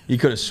 You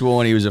could have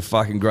sworn he was a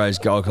fucking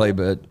greatest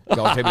goalkeeper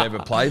to ever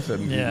play for.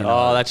 Yeah.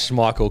 Oh, that's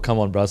Schmeichel. Come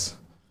on, brus.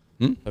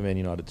 For Man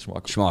United,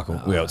 Schmeichel.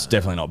 Schmeichel. Well, it's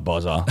definitely not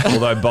Bozza.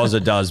 Although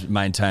Bozza does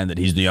maintain that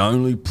he's the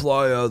only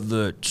player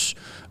that...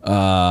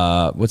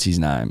 what's his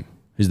name?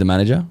 Who's the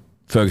manager?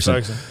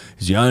 Ferguson.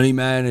 He's the only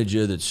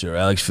manager that Sir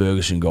Alex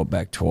Ferguson got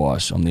back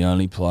twice. I'm the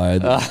only player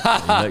that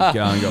he let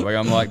go and got back.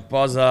 I'm like,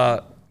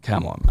 Bozza,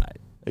 come on,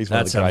 mate.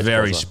 That's a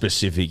very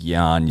specific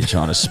yarn you're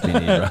trying to spin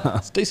here, bro.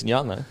 It's a decent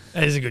yarn, though.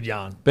 It is a good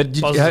yarn. But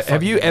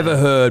have you ever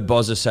heard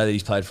Bozza say that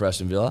he's played for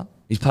Aston Villa?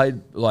 He's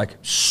played like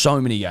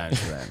so many games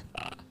for them.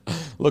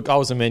 Look, I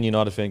was a Man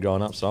United fan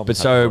growing up, so.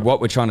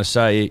 What we're trying to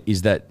say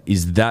is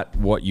that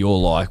what you're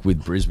like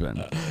with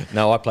Brisbane?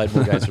 No, I played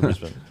more games for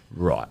Brisbane.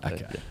 Right.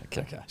 Okay.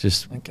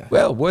 Okay.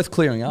 Well, worth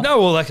clearing up.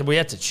 No, well, like, we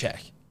had to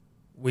check.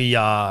 We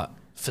are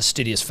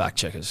fastidious fact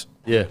checkers.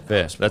 Yeah,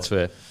 fair. That's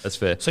fair. That's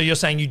fair. So you're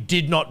saying you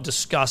did not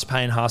discuss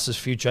Payne Haas's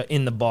future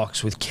in the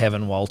box with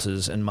Kevin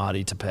Walters and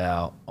Marty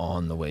Tapau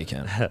on the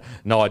weekend?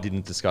 No, I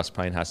didn't discuss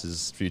Payne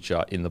Haas's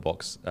future in the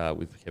box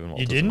with Kevin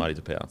Walters and Marty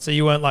Tapau. So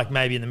you weren't like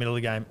maybe in the middle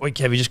of the game, wait,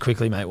 Kevy, just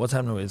quickly, mate, what's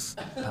happening with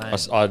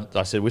Payne?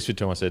 I said, whispered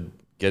to him, I said,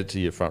 get it to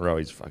your front row.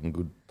 He's fucking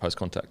good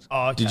post-contact.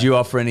 Oh, okay. Did you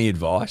offer any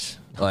advice?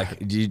 Like,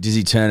 does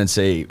he turn and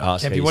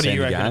ask Kevy, what do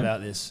you reckon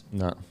about this?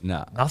 No.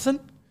 Nothing?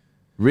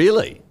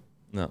 Really?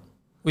 No.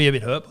 Were you a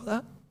bit hurt by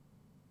that?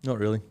 Not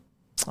really.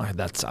 I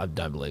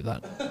don't believe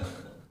that.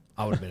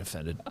 I would have been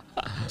offended.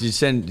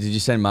 Did you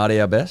send Marty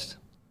our best?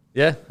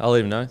 Yeah, I'll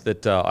let him know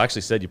that I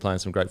actually said you're playing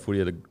some great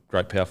footy at a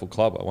great, powerful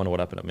club. I wonder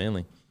what happened at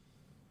Manly.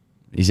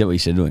 Is that what you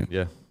said to him?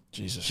 Yeah.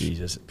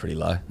 Jesus, pretty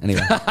low.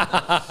 Anyway.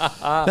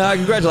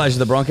 Congratulations to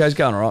the Broncos.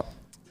 Going all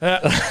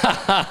right.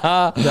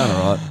 Going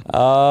all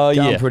right.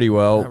 Going pretty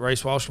well.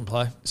 Reece Walsh can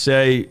play.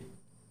 See,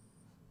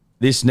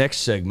 this next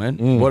segment,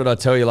 what did I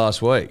tell you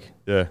last week?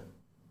 Yeah.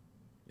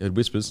 You had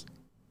whispers.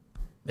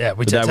 Yeah,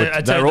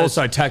 they were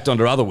also tacked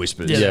onto other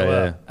whispers.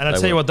 Yeah. And I'll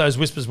tell you what those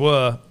whispers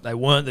were. They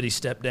weren't that he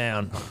stepped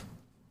down.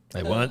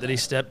 They weren't that he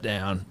stepped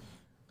down.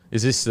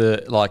 Is this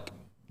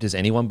does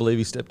anyone believe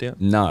he stepped down?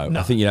 No.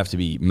 I think you'd have to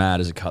be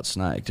mad as a cut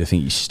snake to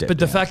think he stepped down. But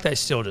the fact they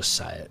still just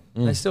say it.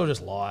 They still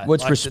just lie.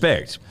 What's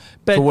respect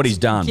for what he's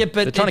done? Yeah, but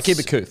they're trying to keep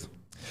it couth.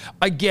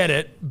 I get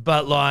it,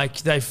 but like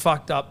they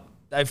fucked up.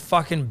 They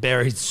fucking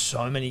buried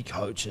so many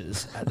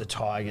coaches at the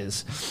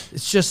Tigers.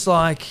 It's just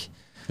like...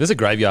 There's a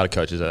graveyard of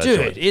coaches at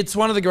that Dude, it's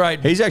one of the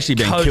great... He's actually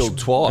been killed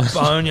twice.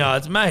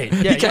 Boneyards, mate.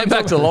 Yeah, he came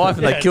back to life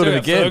and they killed him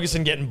again.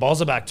 Ferguson getting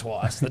Bozza back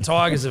twice. The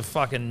Tigers have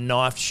fucking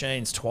knifed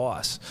Sheens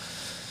twice.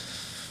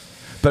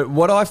 But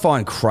what I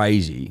find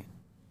crazy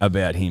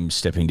about him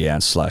stepping down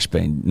 /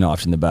 being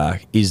knifed in the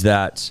back is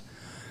that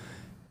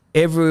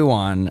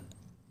everyone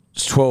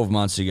 12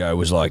 months ago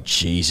was like,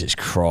 Jesus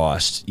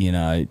Christ, 2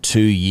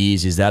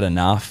 years, is that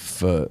enough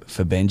for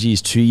Benji?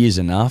 Is 2 years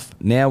enough?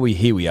 Now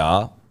here we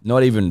are.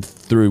 Not even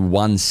through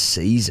one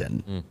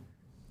season,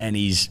 and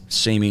he's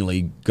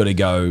seemingly got to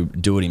go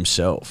do it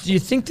himself. Do you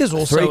think there's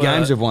also 3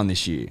 games have won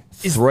this year?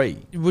 3.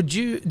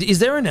 Is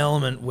there an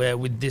element where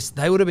with this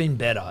they would have been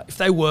better if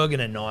they were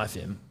going to knife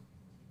him,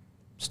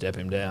 step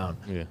him down?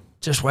 Yeah.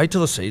 Just wait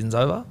till the season's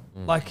over.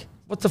 Like,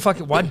 what the fuck?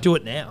 Why do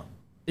it now?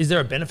 Is there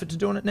a benefit to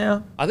doing it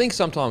now? I think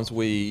sometimes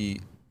we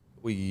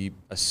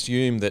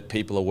assume that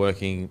people are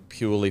working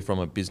purely from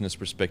a business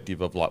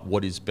perspective of like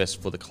what is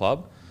best for the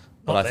club,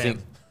 but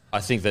I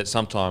think that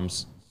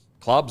sometimes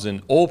clubs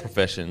and all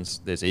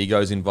professions, there's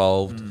egos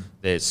involved,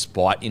 there's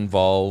spite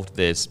involved,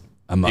 there's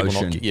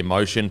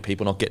emotion,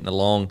 people not getting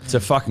along. It's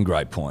a fucking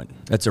great point.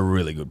 That's a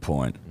really good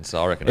point. And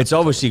so I reckon it's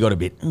obviously got a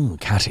bit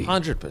cutty.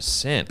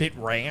 100%. Bit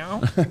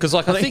round. Because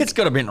I think it's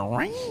got a bit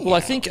round. Well,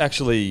 I think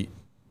actually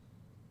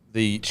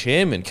the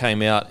chairman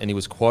came out and he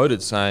was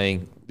quoted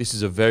saying, this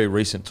is a very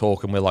recent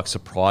talk and we're like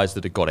surprised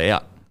that it got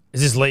out. Is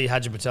this Lee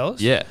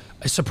Hadjipatelis? Yeah.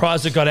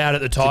 Surprised it got out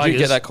at the Tigers. Did you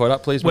get that quote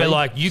up, please, Where, mate?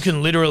 like, you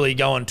can literally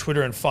go on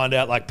Twitter and find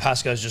out, like,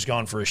 Pasco's just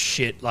gone for a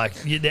shit. Like,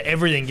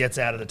 everything gets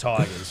out of the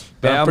Tigers.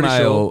 But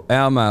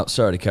our mail,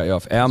 sorry to cut you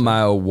off, our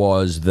mail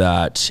was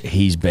that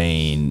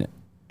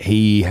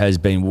he has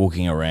been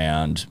walking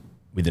around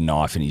with a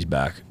knife in his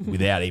back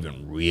without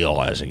even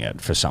realising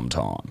it for some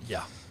time.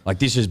 Yeah. Like,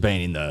 this has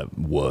been in the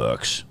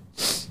works.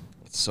 It's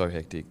so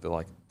hectic.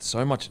 Like,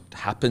 so much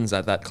happens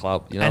at that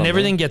club. You know and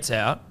everything gets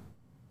out.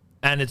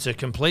 And it's a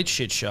complete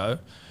shit show.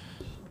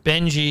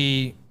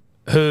 Benji,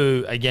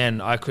 who, again,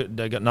 I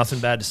got nothing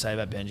bad to say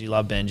about Benji.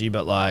 Love Benji,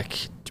 but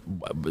like,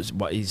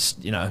 he's,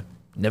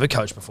 never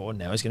coached before.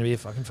 Now he's going to be a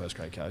fucking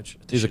first-grade coach.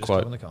 Here's a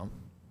quote.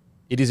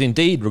 It is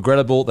indeed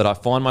regrettable that I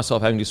find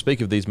myself having to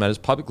speak of these matters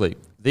publicly.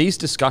 These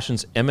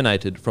discussions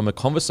emanated from a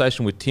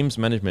conversation with Tim's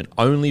management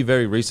only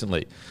very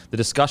recently. The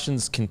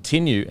discussions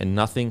continue and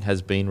nothing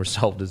has been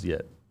resolved as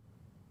yet.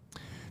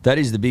 That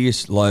is the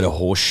biggest load of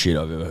horse shit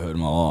I've ever heard in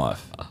my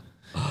life.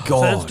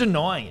 So that's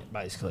denying it,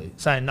 basically,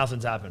 saying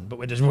nothing's happened, but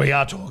we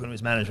are talking to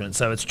his management,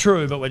 so it's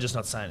true, but we're just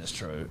not saying it's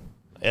true.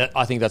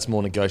 I think that's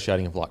more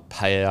negotiating of like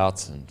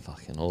payouts and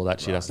fucking all that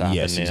shit has to happen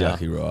Yes, now.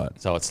 exactly right.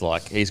 So it's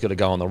like he's got to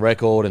go on the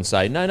record and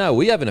say, no,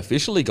 we haven't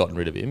officially gotten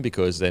rid of him,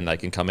 because then they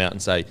can come out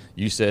and say,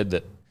 you said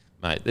that,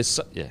 mate.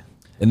 Yeah.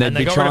 And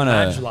they got rid of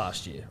Madge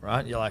last year,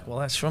 right? You're like, well,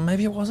 that's true.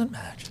 Maybe it wasn't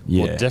Madge.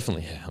 Yeah. Well,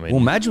 definitely. Yeah. I mean, Well,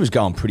 Madge was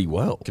going pretty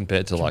well.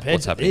 compared to like Compared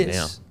what's to happening this.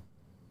 now.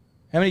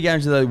 How many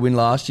games did they win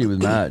last year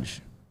with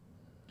Madge?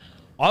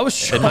 I was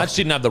shocked. And Madge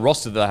didn't have the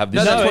roster that they have this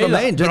No, that's year. what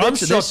I mean. Dude, But I'm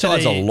their shocked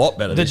side's a lot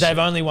better that this they've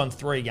year. only won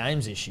 3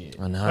 games this year.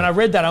 I know. When I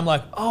read that, I'm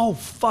like, oh,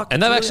 fuck.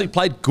 And they've brilliant. actually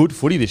played good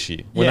footy this year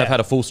when Yeah. they've had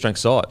a full strength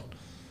side.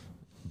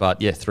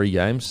 But yeah, 3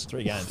 games.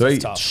 3 games. Three,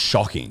 That's tough.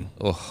 shocking.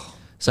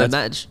 So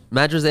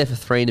Madge was there for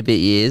 3 and a bit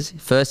years.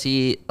 First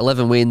year,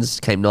 11 wins,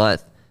 came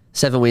 9th.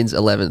 7 wins,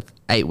 11th.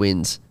 8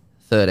 wins,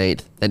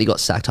 13th. Then he got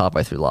sacked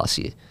halfway through last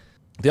year.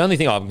 The only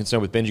thing I'm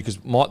concerned with Benji, because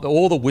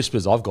all the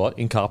whispers I've got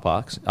in car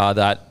parks are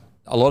that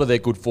a lot of their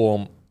good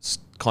form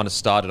kind of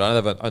started. I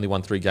know they've only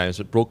won 3 games,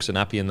 but Brooks and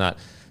Appy and that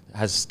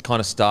has kind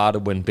of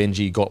started when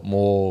Benji got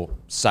more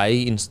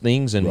say in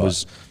things and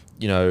was,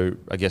 I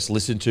guess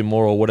listened to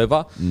more or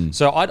whatever.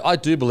 So I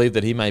do believe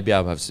that he may be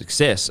able to have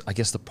success. I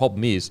guess the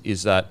problem is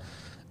that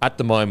at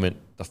the moment,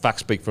 the facts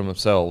speak for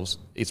themselves.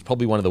 It's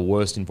probably one of the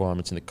worst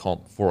environments in the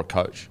comp for a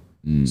coach.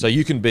 So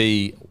you can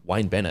be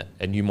Wayne Bennett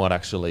and you might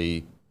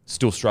actually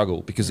still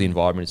struggle because the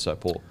environment is so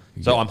poor.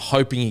 So I'm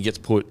hoping he gets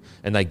put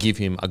and they give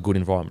him a good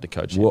environment to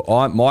coach in.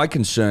 Well, my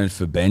concern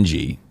for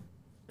Benji,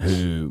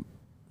 who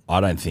I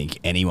don't think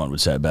anyone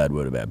would say a bad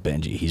word about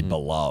Benji. He's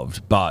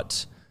beloved,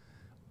 but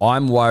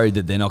I'm worried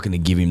that they're not going to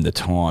give him the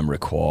time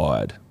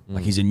required.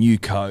 Like, he's a new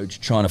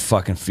coach trying to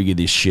fucking figure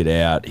this shit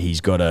out.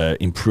 He's got a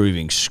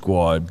improving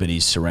squad, but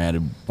he's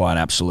surrounded by an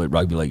absolute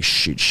rugby league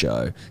shit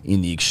show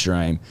in the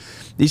extreme.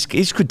 This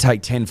could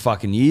take 10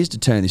 fucking years to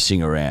turn this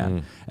thing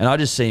around. And I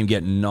just see him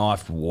get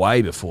knifed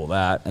way before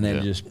that, and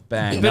then just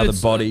bang, But another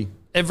it's- body.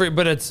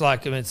 But it's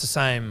like, it's the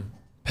same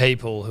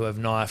people who have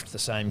knifed the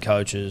same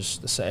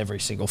coaches every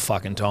single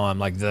fucking time.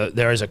 Like,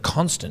 there is a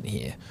constant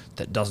here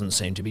that doesn't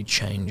seem to be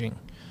changing.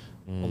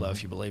 Although,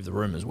 if you believe the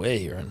rumours we're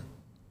hearing,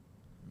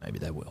 maybe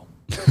they will.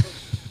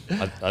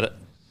 I don't, what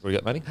do you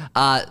got, Matty?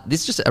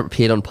 This just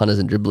appeared on Punters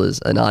and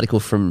Dribblers, an article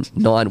from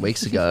 9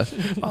 weeks ago.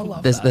 I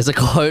love There's a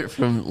quote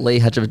from Lee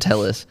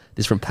Hadjivatellis.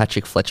 This is from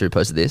Patrick Fletcher, who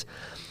posted this.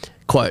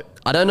 Quote,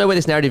 I don't know where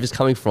this narrative is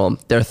coming from.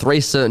 There are 3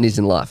 certainties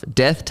in life.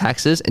 Death,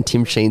 taxes, and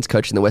Tim Sheen's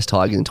coaching the West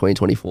Tigers in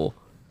 2024.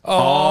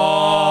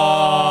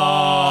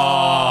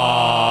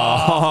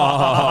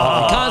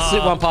 You can't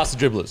slip one past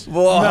the dribblers.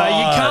 Whoa, No,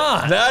 you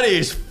can't. That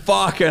is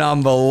fucking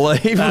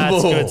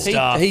unbelievable. That's good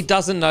stuff. He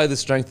doesn't know the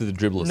strength of the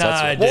dribblers. No,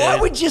 That's dude. Why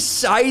would you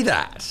say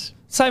that?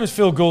 Same as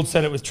Phil Gould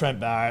said it with Trent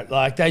Barrett.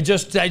 Like, they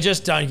just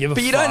don't give a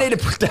fuck. But you don't need to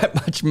put that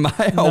much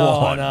mail No,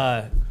 on.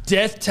 I know.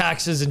 Death,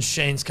 taxes, and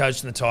Sheen's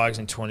coaching the Tigers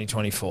in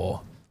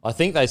 2024. I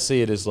think they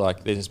see it as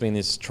like there's been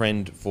this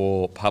trend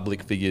for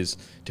public figures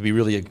to be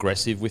really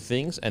aggressive with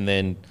things, and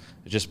then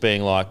just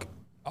being like,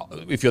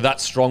 if you're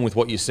that strong with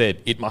what you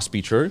said, it must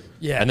be true.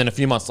 Yeah. And then a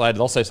few months later,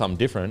 they'll say something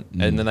different,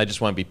 and then they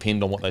just won't be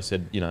pinned on what they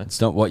said.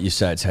 It's not what you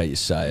say, it's how you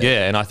say it.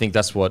 Yeah, and I think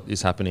that's what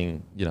is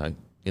happening.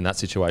 In that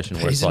situation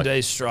where it's P's and like,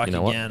 D's strike you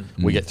know what? again.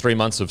 We get 3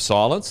 months of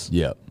silence.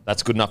 Yeah.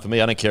 That's good enough for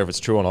me. I don't care if it's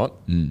true or not.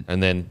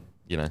 And then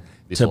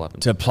this will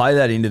happen. To play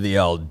that into the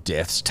old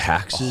death's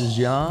taxes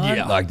yarn,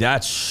 yeah. like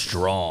that's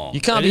strong.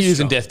 You can't It be is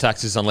using strong. death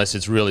taxes unless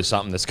it's really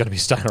something that's going to be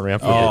staying around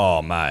for you.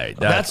 Oh, mate.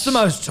 That's the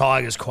most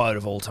Tigers quote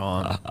of all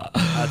time.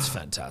 That's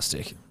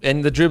fantastic.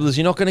 And the dribblers,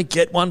 you're not going to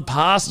get one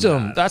past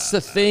them. That's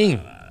the thing.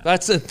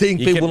 That's the thing.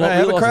 You People can- not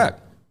have a realising. crack.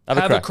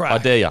 Have a crack. I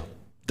dare you.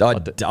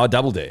 I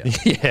double dare.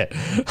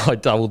 Yeah, I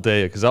double dare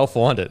you because they'll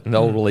find it and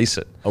they'll release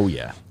it. Oh,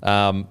 yeah.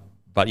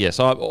 But yeah,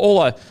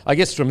 so I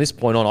guess from this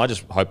point on, I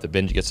just hope that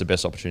Benji gets the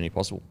best opportunity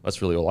possible. That's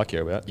really all I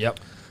care about. Yep.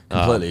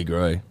 Completely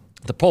agree.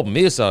 The problem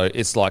is, though,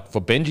 it's like for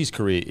Benji's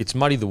career, it's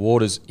muddy the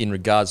waters in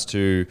regards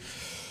to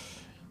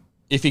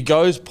if he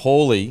goes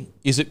poorly,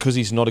 is it because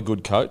he's not a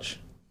good coach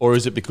or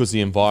is it because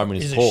the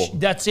environment is poor?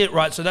 That's it,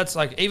 right? So that's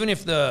like, even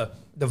if the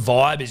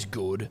vibe is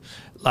good,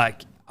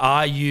 like,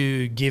 are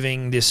you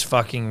giving this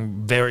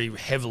fucking very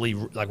heavily,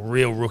 like,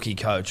 real rookie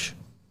coach?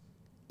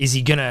 Is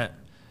he gonna?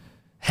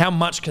 How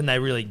much can they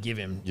really give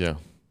him? Yeah,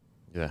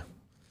 yeah.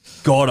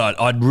 God,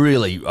 I'd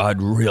really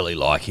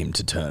like him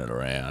to turn it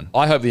around.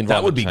 I hope the environment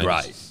That would be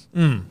changes.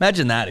 great.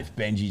 Imagine that if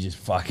Benji just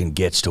fucking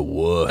gets to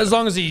work. As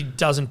long as he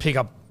doesn't pick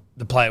up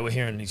the player we're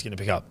hearing he's going to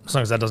pick up. As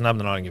long as that doesn't happen,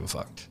 then I don't give a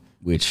fuck.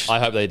 Which I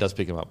hope that he does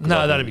pick him up. 'cause I No,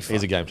 think that'd be fun.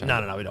 He's a game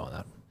changer. No, we don't want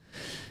that.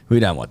 we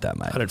don't want that,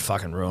 mate. That'd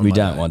fucking ruin We my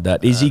don't day. want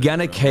that. Is he going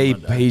to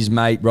keep his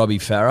mate Robbie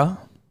Farah?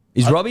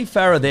 Is Robbie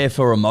Farah there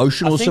for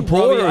emotional I think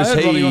support, Robbie, or I is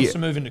heard Robbie he? wants to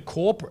move into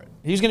corporate.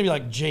 He's going to be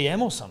like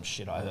GM or some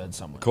shit, I heard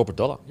somewhere. Corporate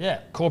dollar. Yeah,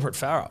 corporate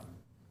Farah.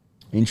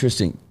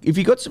 Interesting. If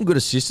you got some good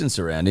assistants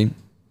around him,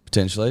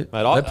 potentially,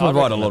 Mate, I they provide a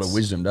reckon lot of that's-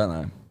 wisdom, don't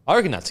they? I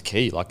reckon that's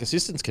key. Like,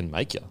 assistants can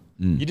make you.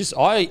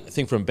 I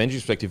think from Benji's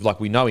perspective, like,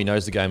 we know he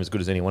knows the game as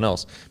good as anyone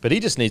else, but he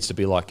just needs to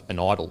be like an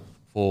idol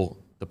for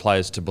the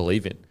players to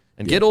believe in.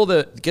 And get all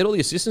the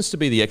assistants to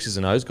be the X's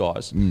and O's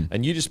guys,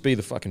 and you just be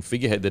the fucking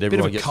figurehead that Bit of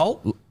everyone a gets.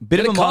 cult?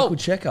 Bit of a cult. Michael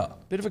Checker.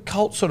 Bit of a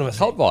cult sort of a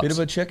Cult thing. vibes. Bit of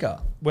a checker.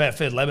 Where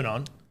Fed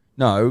Lebanon.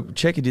 No,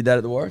 Checker did that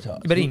at the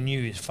Waratahs. But he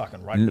knew his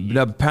fucking rugby.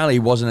 No, apparently he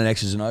wasn't an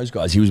X's and O's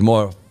guy. He was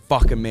more a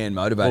fucking man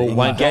motivated. Well,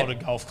 Wayne Wayne go to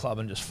a golf club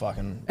and just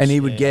fucking. And he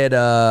would get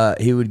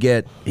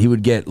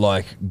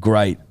like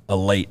great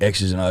elite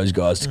X's and O's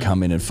guys to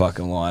come in and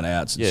fucking line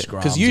outs and Yeah,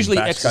 scrums 'cause usually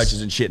and backs X's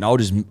coaches and shit. And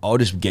I'll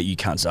just get you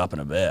cunts up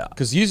and about.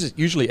 Because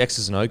usually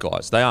X's and O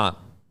guys, they're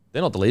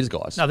not the leaders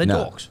guys. No, they're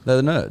dorks. They're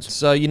the nerds.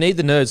 So you need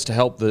the nerds to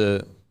help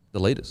the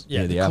leaders.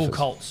 Yeah, the the cool alphas.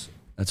 cults.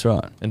 That's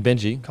right. And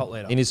Benji, Cult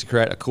leader. he needs to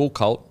create a cool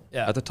cult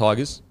Yeah. at the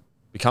Tigers,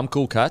 become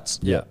cool cats.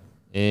 Yeah.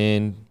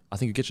 And I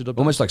think you get your job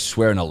done. Almost like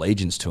swearing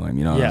allegiance to him.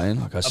 You know what Yeah. I mean?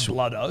 Like A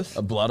blood oath.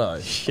 a blood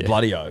oath, a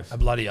bloody oath. A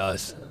bloody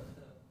oath.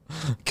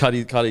 cut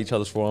each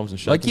other's forearms and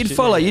shit. Like you'd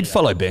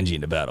follow Benji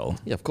into battle.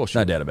 Yeah, of course you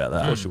No would. doubt about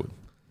that. Of course you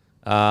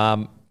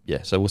would.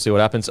 Yeah, so we'll see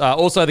what happens.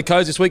 Also, the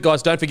codes this week,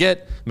 guys, don't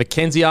forget,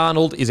 Mackenzie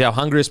Arnold is our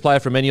hungriest player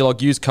from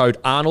Menulog. Use code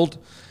Arnold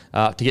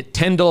to get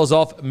 $10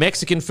 off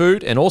Mexican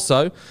food. And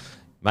also,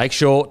 make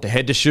sure to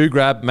head to Shoe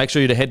Grab. Make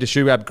sure you to head to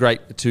Shoe Grab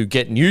to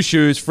get new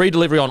shoes, free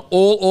delivery on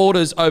all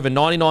orders over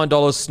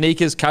 $99,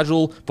 sneakers,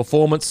 casual,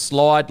 performance,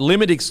 slide,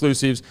 limited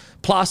exclusives,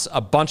 plus a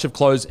bunch of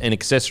clothes and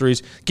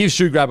accessories. Give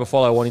Shoe Grab a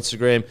follow on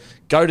Instagram.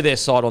 Go to their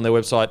site on their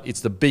website.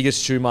 It's the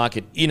biggest shoe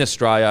market in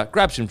Australia.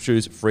 Grab some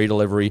shoes, free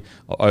delivery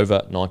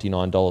over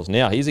 $99.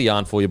 Now, here's a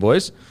yarn for you,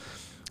 boys.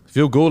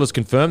 Phil Gould has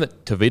confirmed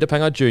that Tavita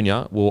Pangai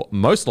Jr. will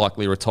most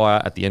likely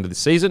retire at the end of the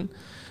season.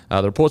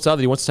 The reports are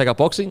that he wants to take up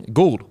boxing.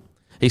 Gould,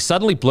 he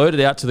suddenly blurted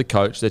out to the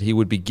coach that he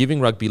would be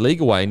giving rugby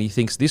league away and he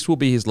thinks this will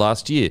be his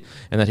last year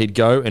and that he'd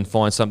go and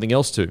find something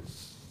else to.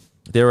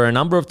 There are a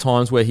number of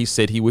times where he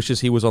said he wishes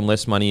he was on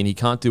less money and he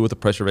can't deal with the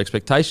pressure of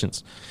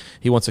expectations.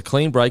 He wants a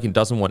clean break and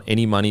doesn't want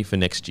any money for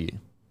next year.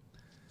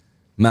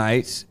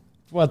 Mate,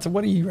 What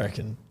do you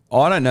reckon?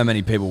 I don't know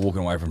many people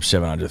walking away from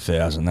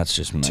 700,000. That's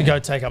just me. To go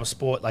take up a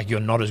sport like you're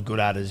not as good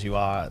at as you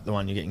are the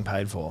one you're getting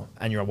paid for,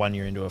 and you're 1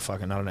 year into a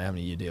fucking I don't know how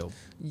many year deal.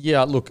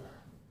 Yeah, look,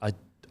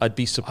 I'd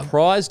be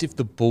surprised if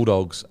the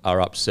Bulldogs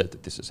are upset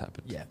that this has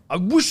happened. Yeah, I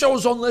wish I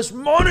was on less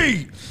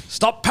money.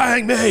 Stop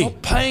paying me!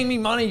 Stop paying me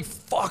money.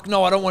 Fuck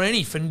no, I don't want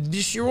any for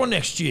this year or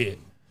next year.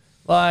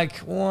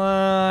 Like, well,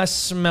 I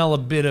smell a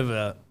bit of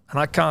it, and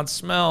I can't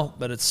smell,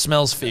 but it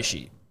smells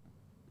fishy.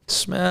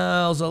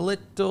 Smells a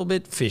little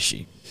bit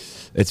fishy.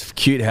 It's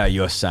cute how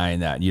you're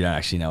saying that and you don't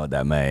actually know what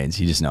that means.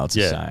 You just know it's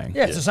a saying.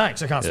 Yeah, it's a saying,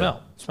 so I can't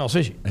smell. It smells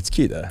fishy. It's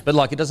cute though. But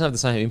like, it doesn't have the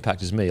same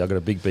impact as me. I got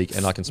a big beak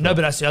and I can smell. No,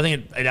 but actually, I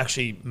think it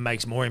actually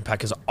makes more impact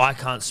because I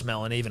can't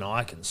smell, and even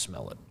I can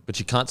smell it. But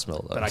you can't smell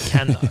it though. But I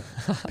can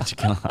though. But you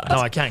can't. No,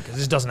 I can't because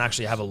this doesn't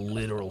actually have a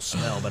literal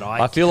smell. But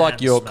I feel like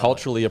can you're smell it.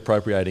 culturally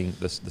appropriating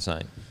the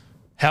saying.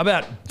 How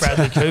about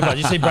Bradley Cooper? Did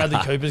you see Bradley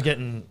Cooper's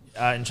getting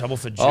in trouble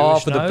for Jewish Oh,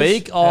 for the nose?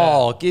 beak?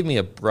 Oh, give me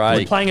a We're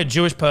break. playing a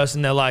Jewish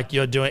person. They're like,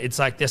 you're doing. It's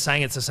like they're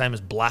saying it's the same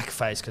as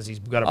blackface because he's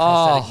got a Oh,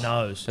 prosthetic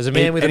nose. as a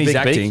man with a And big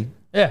he's beak. acting.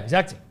 Yeah, he's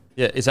acting.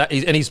 Yeah,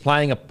 and he's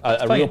playing a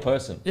playing- real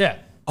person. Yeah.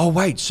 Oh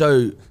wait,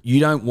 so you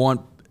don't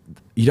want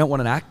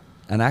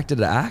an actor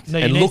to act? No,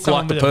 you And need look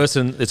someone like the with a-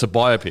 person. It's a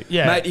biopic.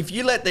 Yeah. Mate, if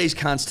you let these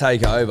cunts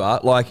take over,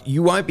 like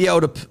you won't be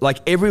able to. Like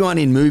everyone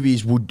in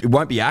movies it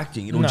won't be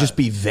acting. It'll No. just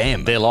be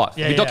them. Their life.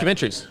 Yeah, Be yeah.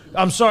 documentaries.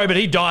 I'm sorry, but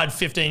he died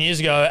 15 years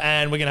ago,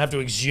 and we're gonna have to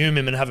exhume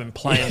him and have him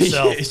play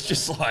himself. It's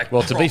just like.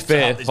 Well, to be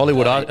fair,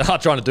 Hollywood are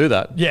trying to do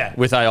that. Yeah.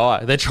 With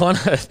AI, they're trying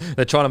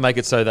to make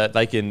it so that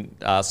they can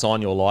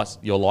sign your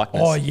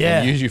likeness. Oh,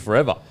 yeah. And use you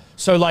forever.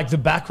 So like the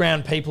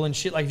background people and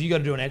shit, like if you got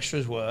to do an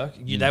extras work,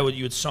 you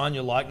would sign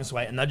your likeness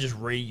away, and they'd just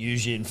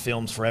reuse you in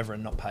films forever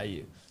and not pay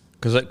you.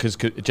 Because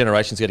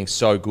generation's getting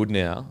so good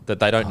now that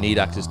they don't need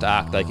actors to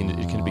act. It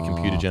can be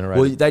computer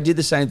generated. Well, they did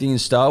the same thing in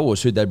Star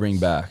Wars. Who'd they bring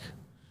back?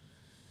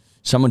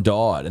 Someone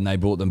died, and they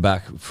brought them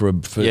back for a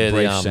brief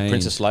scene.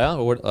 Princess Leia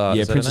or what? Yeah,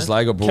 is that her Princess name?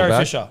 Leia got brought Carrie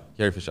back. Fisher.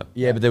 Carrie Fisher.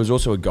 Yeah, but there was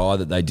also a guy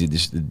that they did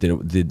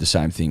the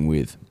same thing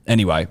with.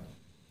 Anyway,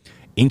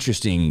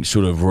 interesting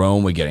sort of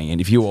realm we're getting in.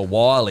 If you were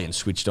wily and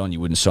switched on, you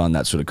wouldn't sign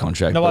that sort of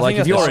contract. No, But I like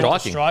think if you're that's They're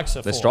what striking. strikes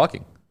are They're for.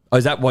 striking. oh,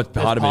 is that what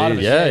part of part it of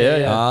is?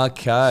 it, Yeah.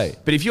 Okay,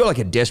 but if you're like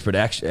a desperate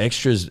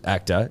extras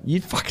actor,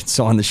 you'd fucking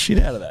sign the shit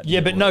out of that.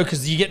 Yeah, but no,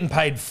 because you're getting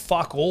paid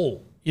fuck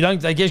all. You don't.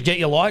 They just get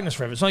your likeness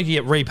forever. It's not like you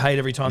get repaid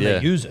every time Yeah.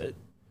 they use it.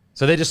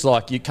 So they're just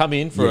like, you come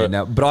in for Yeah,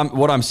 no, but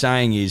what I'm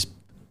saying is,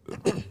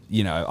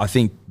 you know, I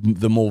think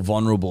the more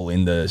vulnerable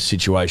in the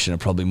situation are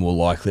probably more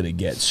likely to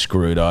get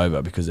screwed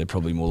over because they're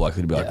probably more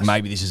likely to be like, Yes.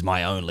 maybe this is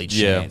my only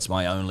Yeah. chance,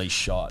 my only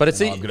shot. But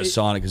it's and I'm going to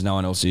sign it because no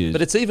one else is.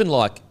 But it's even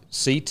like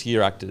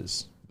C-tier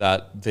actors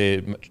that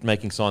they're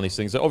making sign these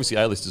things. They're obviously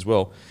A-list as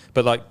well.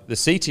 But like the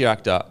C-tier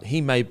actor,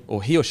 he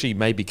or she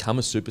may become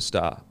a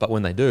superstar. But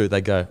when they do, they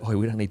go, oh,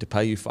 we don't need to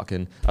pay you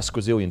fucking a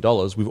squazillion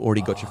dollars. We've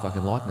already got your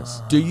fucking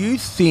likeness. Do you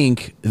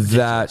think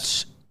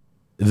that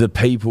the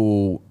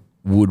people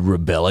would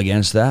rebel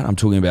against that? I'm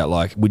talking about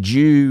like, would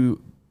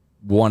you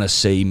want to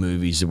see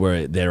movies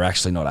where they're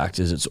actually not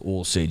actors, it's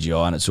all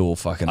CGI and it's all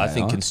fucking I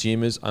think AI?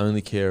 consumers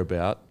only care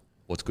about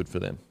what's good for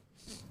them.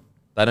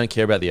 They don't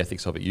care about the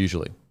ethics of it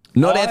usually.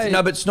 No,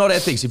 but it's not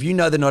ethics. If you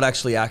know they're not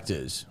actually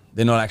actors,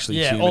 they're not actually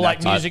human or like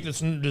actors.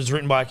 music that's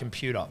written by a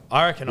computer.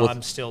 I reckon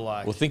I'm still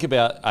like... Well, think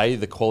about,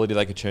 the quality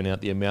they could churn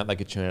out, the amount they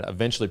could churn out.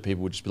 Eventually,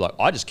 people would just be like,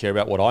 I just care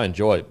about what I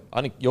enjoy.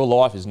 I think your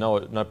life is no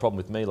problem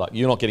with me. Like,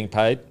 you're not getting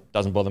paid,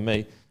 doesn't bother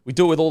me. We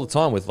do it with all the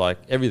time with, like,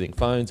 everything,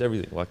 phones,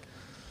 everything. Like,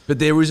 But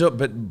there is I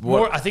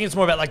think it's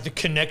more about like the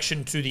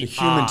connection to the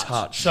human art.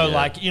 touch. So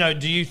like,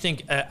 do you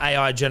think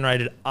AI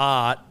generated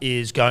art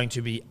is going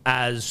to be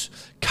as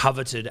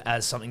coveted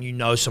as something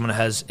someone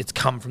has, it's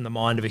come from the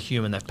mind of a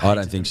human, they've painted I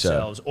don't think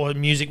themselves? Or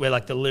music where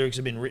like the lyrics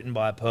have been written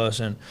by a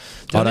person.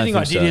 The I only don't thing I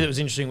think did so. hear that was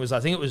interesting was I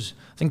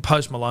think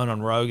Post Malone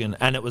on Rogan,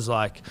 and it was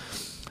like,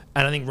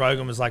 and I think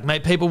Rogan was like,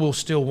 mate, people will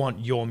still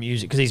want your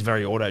music because he's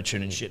very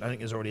auto-tuned and shit. I think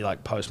there's already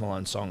like Post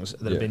Malone songs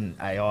that have been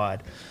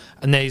AI'd.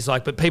 And then he's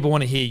like, but people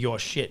want to hear your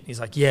shit. He's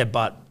like, yeah,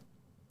 but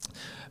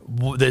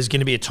there's going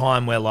to be a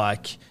time where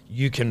like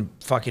you can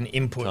fucking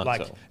input Can't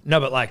like, tell. no,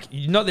 but like,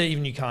 not that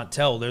even you can't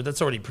tell,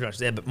 that's already pretty much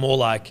there, but more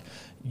like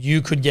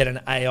you could get an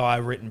AI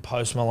written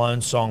Post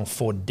Malone song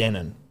for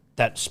Denon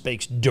that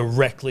speaks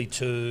directly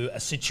to a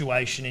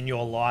situation in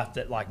your life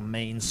that like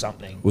means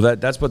something. Well,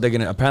 that's what they're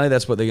gonna. Apparently,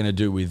 that's what they're gonna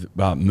do with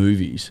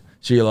movies.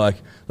 So you're like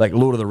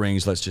Lord of the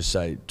Rings. Let's just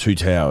say Two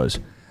Towers.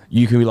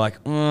 You can be like,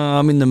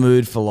 I'm in the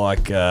mood for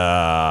like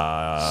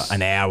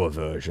an hour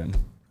version,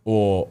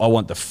 or I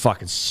want the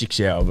fucking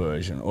 6-hour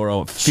version, or I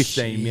want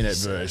 15-minute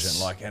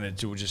version. Like, and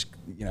it will just,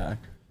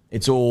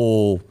 it's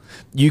all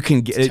you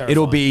can get.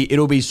 It'll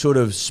be sort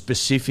of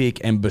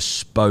specific and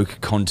bespoke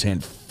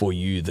content for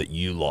you that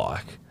you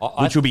like,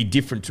 which will be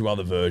different to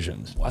other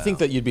versions. I think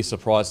that you'd be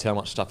surprised how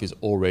much stuff is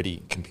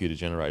already computer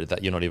generated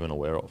that you're not even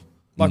aware of.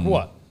 Like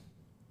what?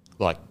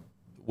 Like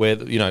where,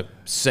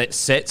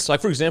 sets. Like,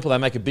 for example, they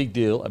make a big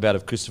deal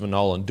about Christopher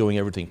Nolan doing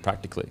everything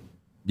practically.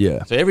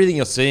 Yeah. So everything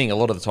you're seeing a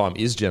lot of the time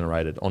is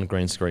generated on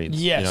green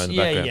screens. Yes, in the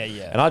yeah, background.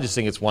 yeah. And I just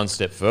think it's one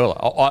step further.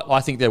 I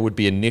think there would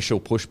be initial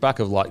pushback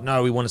of like,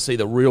 no, we want to see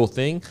the real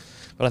thing.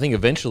 But I think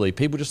eventually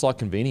people just like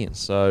convenience.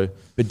 So,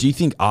 But do you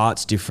think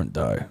art's different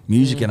though?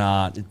 Music and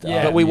art.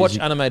 Yeah. but we watch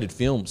animated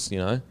films.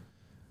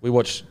 We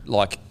watch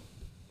like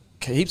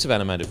heaps of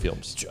animated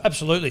films.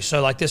 Absolutely.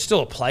 So like there's still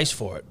a place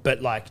for it,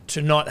 but like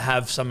to not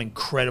have some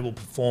incredible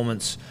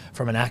performance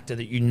from an actor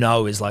that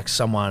is like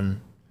someone,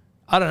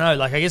 I don't know,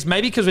 like I guess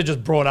maybe because we're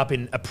just brought up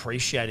in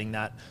appreciating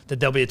that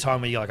there'll be a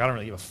time where you're like, I don't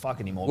really give a fuck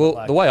anymore. Well, but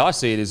like, the way I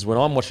see it is when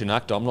I'm watching an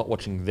actor, I'm not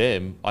watching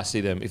them. I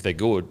see them, if they're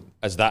good,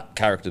 as that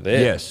character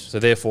there. Yes. So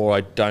therefore,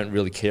 I don't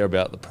really care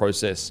about the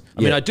process.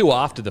 I mean, I do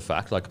after the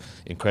fact, like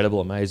incredible,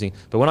 amazing.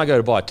 But when I go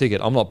to buy a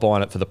ticket, I'm not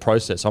buying it for the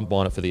process. I'm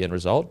buying it for the end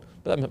result.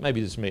 But that maybe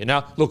it's me.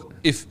 Now, look,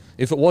 if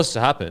it was to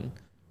happen,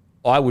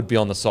 I would be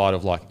on the side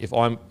of like,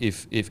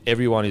 if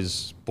everyone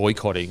is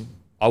boycotting,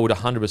 I would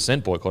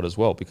 100% boycott as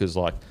well, because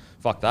like,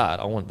 fuck that.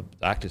 I want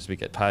the actors to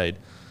get paid.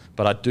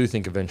 But I do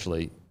think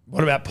eventually...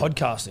 what about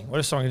podcasting? What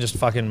if someone can just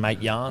fucking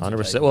make yarns?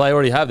 100%. Well, they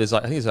already have. There's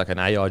like, I think it's like an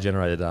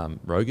AI-generated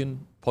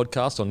Rogan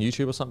podcast on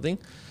YouTube or something.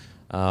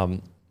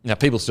 Now,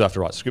 people still have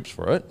to write scripts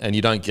for it, and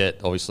you don't get,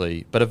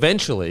 obviously... But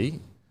eventually,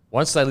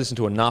 once they listen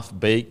to enough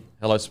Beat,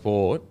 Hello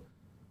Sport,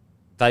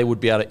 they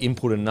would be able to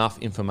input enough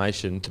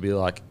information to be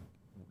like,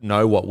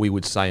 know what we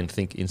would say and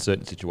think in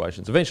certain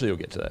situations. Eventually, you'll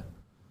get to that.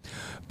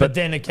 But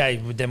then,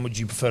 then would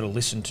you prefer to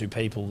listen to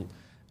people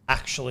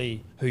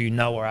actually who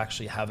are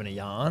actually having a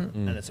yarn,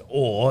 and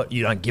or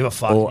you don't give a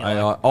fuck? Or and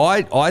you're AI.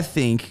 like, I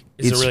think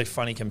it's a really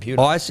funny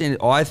computer. I think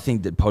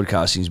that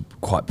podcasting is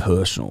quite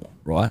personal,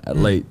 right? At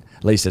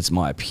least that's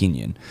my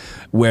opinion.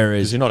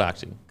 Whereas Because you're not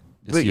acting.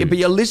 It's But, you. but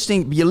you're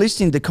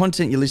listening, the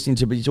content you're listening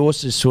to, but you're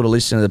also sort of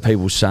listening to the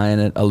people saying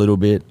it a little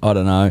bit. I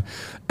don't know.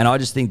 And I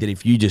just think that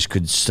if you just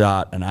could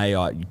start an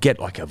AI, get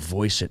like a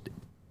voice that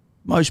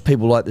most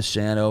people like the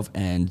sound of,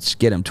 and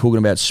get them talking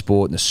about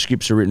sport, and the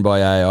scripts are written by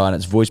AI and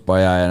it's voiced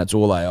by AI and it's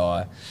all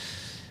AI.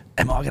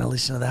 Am I going to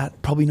listen to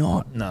that? Probably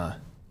not. No.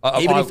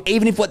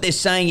 Even if what they're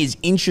saying is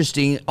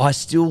interesting, I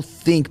still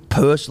think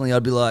personally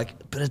I'd be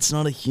like, but it's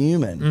not a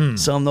human,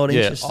 so I'm not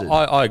interested.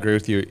 I agree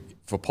with you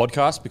for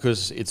podcasts,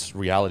 because it's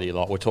reality.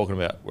 Like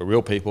we're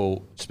real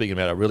people speaking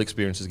about our real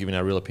experiences, giving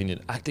our real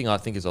opinion. Acting, I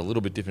think, is a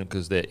little bit different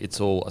because it's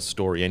all a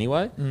story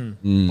anyway.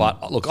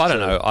 But look, I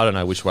don't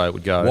know which way it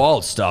would go.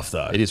 Wild stuff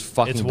though. It is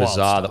fucking It's wild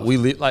bizarre that stuff. we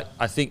live. Like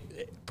I think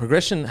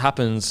progression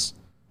happens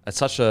at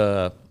such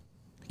a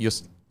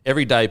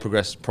every day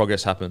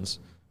progress happens.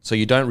 So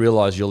you don't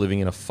realize you're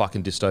living in a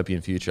fucking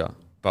dystopian future,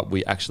 but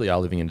we actually are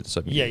living in a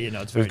dystopian. Yeah, future.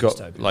 it's very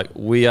dystopian. Like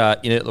we are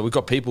in it. We've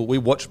got people. We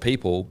watch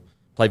people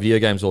play video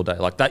games all day.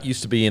 Like that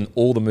used to be in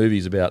all the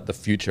movies about the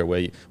future,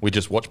 where we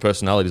just watch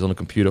personalities on a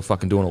computer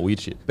fucking doing all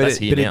weird shit. That's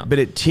here now. But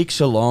it ticks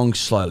along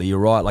slowly. You're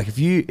right. Like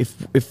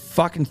if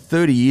fucking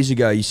 30 years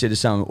ago you said to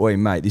someone, "Oi,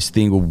 mate, this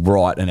thing will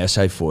write an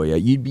essay for you,"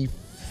 you'd be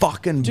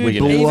fucking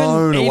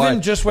blown away.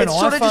 Even just when it's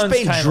sort of just iPhones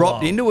been came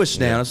dropped along. into us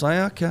now. And it's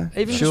like, okay,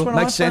 Even sure, just when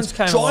makes iPhones sense.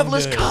 came along,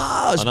 Driverless dude.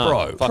 cars, I know.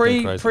 bro.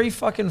 Fucking crazy. Pre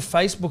fucking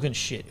Facebook and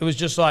shit. It was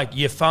just like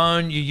your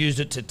phone, you used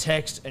it to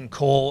text and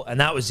call,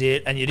 and that was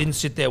it. And you didn't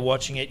sit there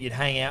watching it. You'd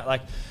hang out.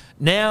 Like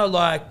Now,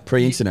 like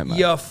Pre-internet, mate.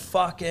 you're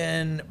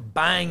fucking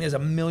bang. There's a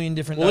million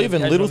different. Well,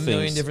 even little a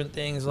million things. different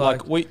things.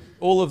 Like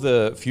all of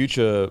the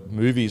future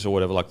movies or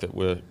whatever, like that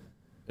were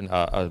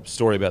a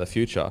story about the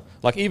future.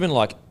 Like even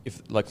like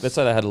if like let's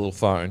say they had a little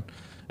phone,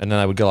 and then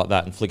they would go like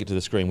that and flick it to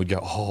the screen. We'd go,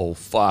 oh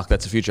fuck,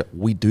 that's the future.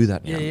 We do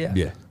that now.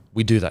 Yeah.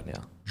 We do that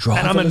now.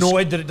 And I'm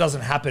annoyed that it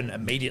doesn't happen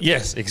immediately.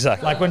 Yes,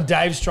 exactly. Like when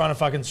Dave's trying to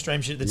fucking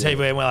stream shit to the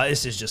TV and we're like,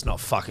 this is just not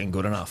fucking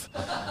good enough.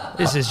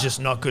 This is just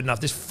not good enough.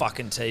 This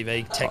fucking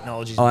TV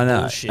technology is I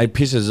know. bullshit. It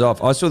pisses us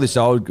off. I saw this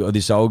old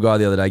guy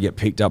the other day get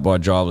picked up by a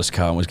driverless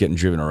car and was getting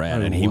driven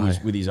around, and he was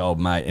with his old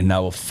mate, and they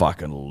were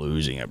fucking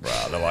losing it, bro.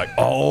 They're like,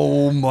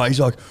 oh my, he's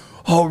like,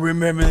 I'll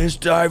remember this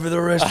day for the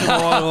rest of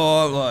my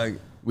life, like.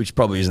 Which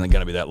probably isn't going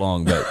to be that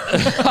long, but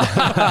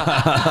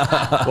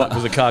What,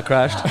 was the car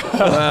crashed?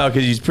 well,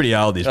 because he's pretty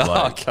old, this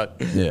bloke. Okay.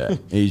 Yeah,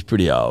 he's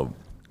pretty old.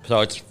 So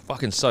it's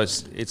fucking so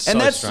it's And so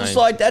that's strange. just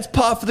like, that's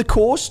part of the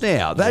course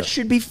now. That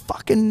should be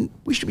fucking,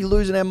 we should be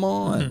losing our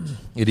minds.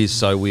 It is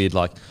so weird.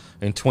 Like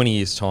in 20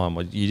 years' time,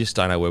 you just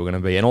don't know where we're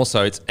going to be. And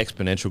also, it's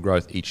exponential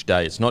growth each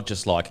day. It's not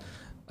just like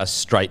a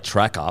straight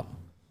track up.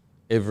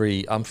 I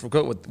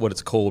forgot what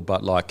it's called,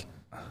 but like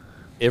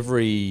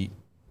every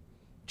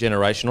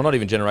generation, or not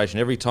even generation,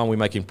 every time we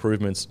make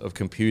improvements of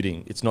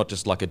computing, it's not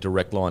just like a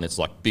direct line. It's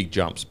like big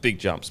jumps, big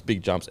jumps,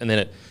 big jumps, and then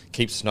it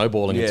keeps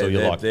snowballing until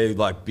you're like, they're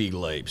like big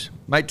leaps.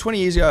 Mate, 20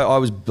 years ago, I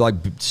was like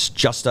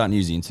just starting to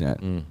use the internet.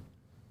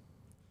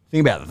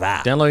 Think about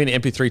that. downloading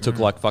an MP3 took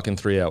like fucking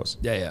 3 hours.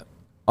 Yeah.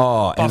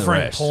 Oh, and the Buffering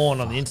rest. porn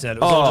on the internet.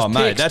 It was all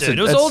just pics, dude.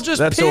 It was all just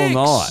that's pics. all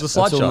night. It's a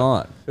That's all slideshow.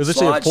 night. It was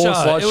literally a porn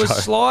slideshow. It was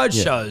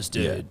slideshows,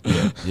 dude.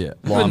 Yeah.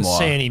 Couldn't see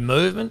LimeWire. any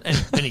movement,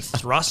 any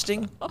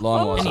thrusting,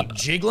 LimeWire. any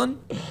jiggling.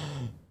 And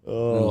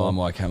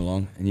LimeWire came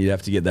along, and you'd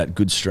have to get that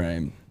good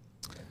stream.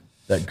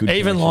 That good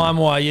Even connection.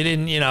 LimeWire, you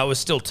didn't, it was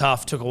still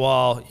tough. Took a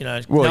while,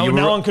 Well, you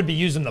were- no one could be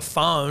using the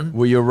phone.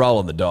 Well, you're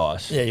rolling the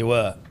dice. Yeah, you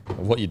were.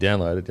 What you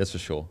downloaded, that's for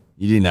sure.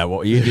 You didn't know what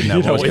was going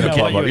to what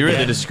pop you up. You read were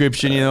the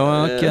description, you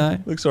know, okay.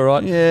 Looks all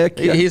right. Yeah,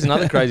 okay. Here's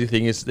another crazy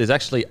thing: is there's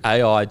actually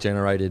AI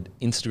generated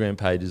Instagram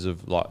pages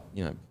of like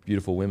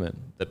beautiful women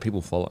that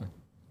people follow.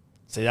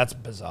 See, that's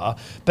bizarre.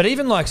 But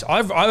even like, I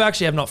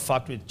actually have not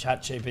fucked with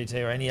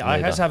ChatGPT or any.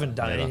 I just haven't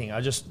done anything.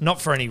 I just,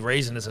 not for any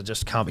reason, as I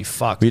just can't be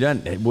fucked. You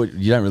don't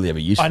really have a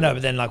use for I know, it.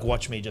 but then like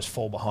watch me just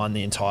fall behind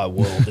the entire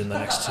world in the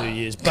next 2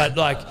 years. But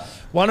like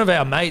one of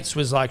our mates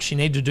was like, she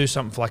needed to do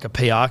something for like a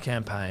PR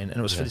campaign, and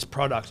it was for this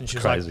product, and she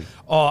was Crazy. like,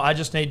 oh, I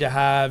just need to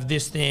have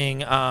this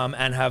thing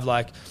and have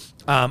like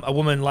a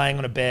woman laying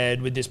on a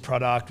bed with this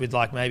product with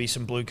like maybe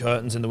some blue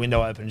curtains and the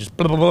window open, just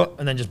blah, blah, blah,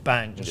 and then just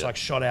bang, just like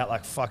shot out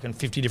like fucking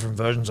 50 different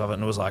versions of it,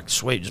 and it was like,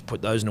 sweet, just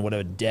put those into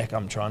whatever deck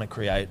I'm trying to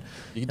create.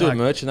 You can do Like,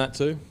 merch in that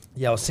too.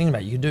 yeah, I was thinking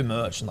about you could do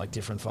merch and like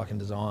different fucking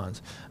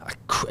designs. I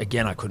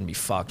couldn't be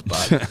fucked,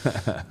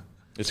 but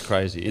It's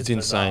crazy. It's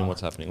insane bizarre.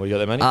 what's happening. What, you got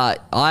there, Manny?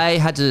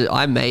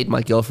 I made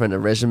my girlfriend a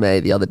resume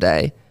the other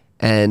day,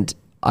 and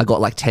I got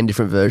like 10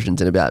 different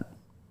versions in about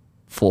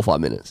 4 or 5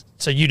 minutes.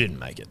 so you didn't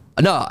make it.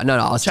 No, I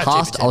was ChatGPT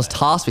tasked. I was made it.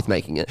 tasked with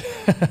making it,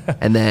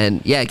 and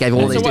then it gave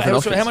all these So different how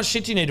options. much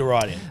shit do you need to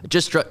write in?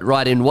 Just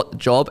write in what the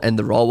job and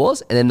the role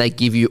was, and then they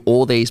give you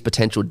all these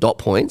potential dot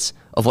points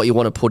of what you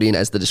want to put in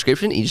as the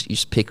description. You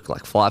just pick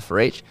like 5 for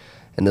each,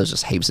 and there's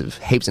just heaps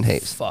and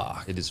heaps.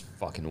 Fuck. It is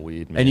fucking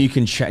weird, man. And you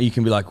can you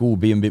can be like, oh,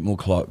 be a bit more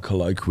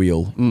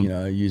colloquial,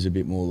 use a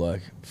bit more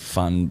like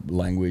fun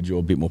language or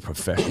a bit more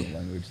professional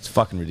language. It's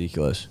fucking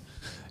ridiculous.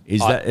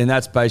 And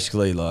that's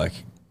basically like,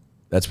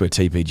 that's where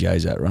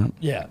TPJ's at, right?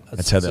 Yeah.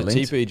 That's how so they're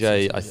linked.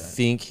 TPJ, I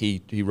think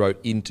he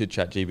wrote into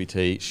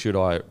ChatGPT, should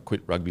I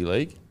quit rugby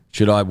league?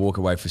 Should I walk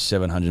away for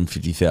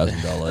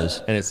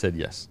 $750,000 And it said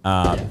yes.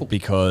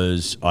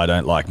 because I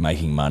don't like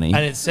making money?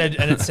 And it said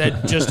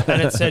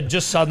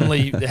just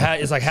suddenly,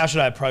 how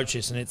should I approach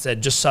this? And it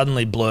said just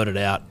suddenly blurted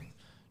out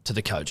to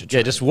the coach.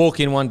 Yeah, just walk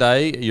in one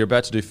day, you're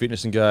about to do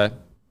fitness and go,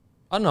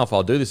 I don't know if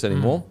I'll do this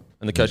anymore.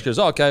 And the coach goes,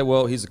 oh, okay,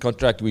 well, here's the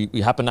contract. We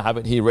happen to have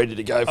it here ready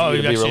to go for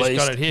you you've to be actually released.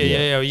 just got it here.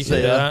 Yeah, you can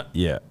do that.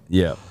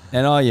 Yeah.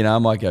 And I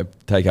might go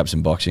take up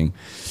some boxing.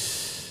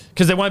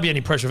 Because there won't be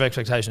any pressure of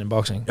expectation in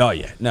boxing. Oh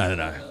yeah,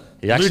 no.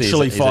 He actually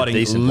Literally is a fighting,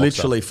 decent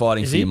boxer.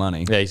 fighting for he? your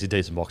money. Yeah, he's a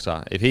decent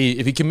boxer. If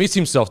he commits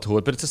himself to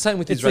it, but it's the same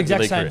with It's his the rugby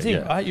exact league same career. thing,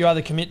 Yeah. right? You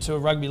either commit to a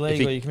rugby league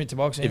he- or you commit to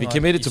boxing. If he Like,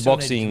 committed you to still need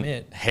boxing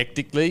commit.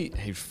 hectically,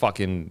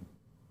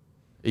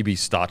 he'd be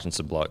starching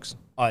some blokes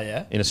Oh,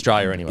 yeah? in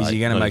Australia anyway. Is he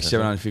going to Not make even-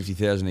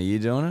 $750,000 a year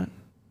doing it?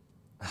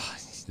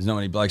 There's not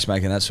many blokes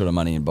making that sort of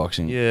money in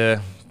boxing.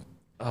 Yeah.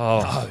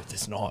 No,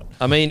 there's not.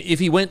 I mean, if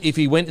he went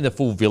in the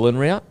full villain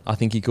route, I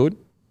think he could.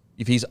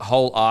 If his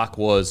whole arc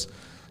was,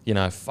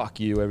 fuck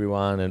you,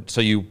 everyone, and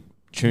so you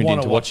tuned in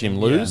Wanna to watch him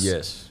lose,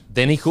 Yes.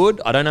 then he could.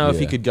 I don't know if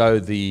he Yeah. could go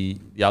the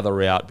other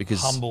route because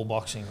Humble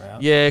boxing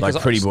route. yeah, Like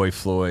because Pretty Boy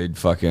Floyd,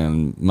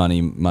 fucking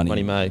Money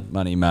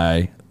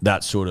May,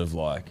 that sort of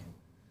like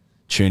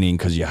tune in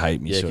because you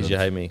hate me. yeah, sort because of. you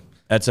hate me.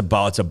 It's a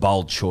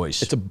bold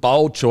choice. It's a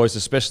bold choice,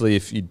 especially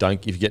if you're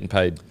getting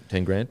paid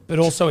 10 grand. But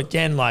also,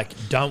 again, like,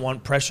 don't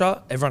want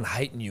pressure. Everyone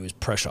hating you is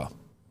pressure.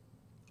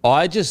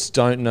 I just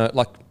don't know.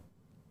 Like,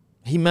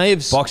 he may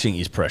have Boxing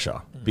is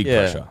pressure, big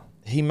pressure.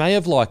 He may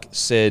have like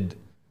said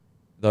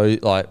though,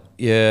 like,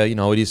 yeah, you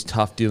know, it is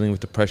tough dealing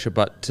with the pressure,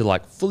 but to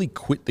like fully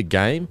quit the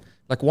game,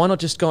 like, why not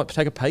just go and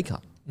take a pay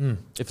cut?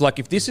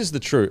 If this is the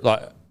truth,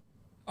 like,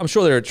 I'm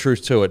sure there are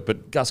truths to it,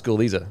 but Gus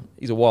Gould, he's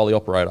a wily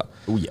operator.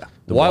 Oh yeah.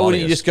 Why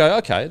wouldn't you just go,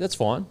 okay, that's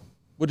fine,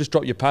 we'll just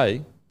drop your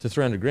pay to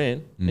 300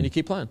 grand and you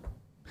keep playing?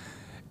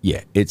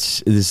 Yeah,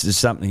 this is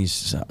something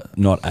he's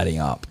not adding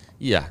up.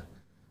 Yeah.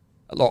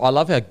 I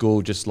love how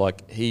Gould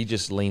he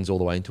just leans all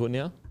the way into it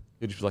now.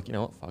 He'll just be like, you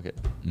know what, fuck it.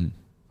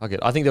 Fuck it.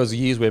 I think there was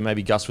years where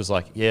maybe Gus was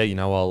like, yeah, you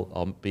know,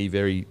 I'll be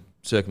very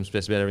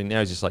circumspect about everything.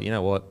 Now he's just like, you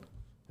know what,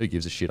 who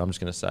gives a shit? I'm just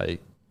going to say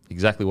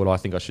exactly what I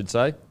think I should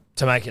say.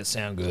 To make it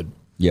sound good.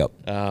 Yep.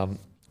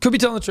 Could be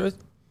telling the truth.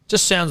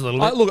 Just sounds a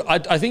little bit.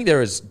 I think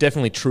there is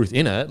definitely truth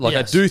in it. Like,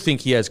 Yes. I do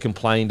think he has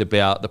complained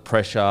about the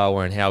pressure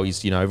and how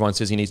he's, you know, everyone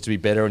says he needs to be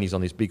better and he's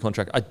on this big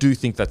contract. I do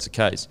think that's the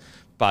case.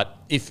 But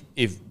if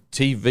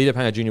T. Vito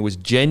Peña Jr. was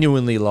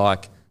genuinely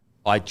like,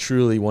 I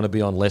truly want to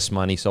be on less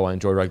money so I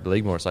enjoy rugby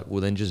league more, it's like,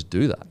 well, then just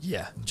do that.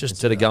 Yeah. Just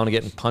Instead of going and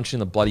getting punched in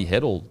the bloody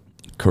head all.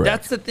 Correct.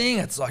 That's the thing.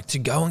 It's like to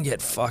go and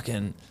get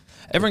fucking...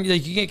 Everyone,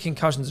 like, you get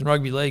concussions in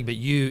rugby league, but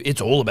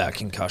it's all about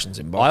concussions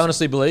in boxing. I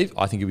honestly believe,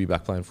 I think he'll be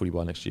back playing footy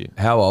by next year.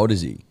 How old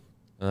is he?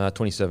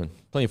 27.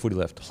 Plenty of footy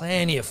left.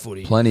 Plenty of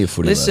footy.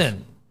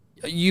 Listen,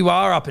 you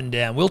are up and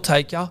down. We'll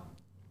take you.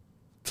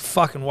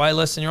 Fucking way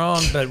less than you're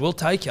on, but we'll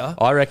take you.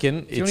 I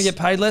reckon If you want to get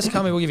paid less,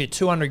 come here. We'll give you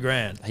 200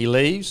 grand. he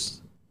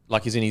leaves,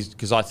 like he's in his,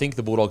 because I think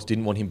the Bulldogs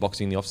didn't want him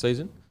boxing in the off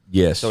season.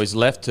 Yes. So he's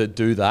left to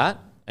do that,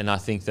 and I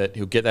think that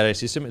he'll get that out of his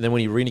system. And then when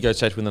he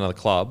renegotiates with another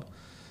club,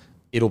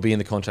 it'll be in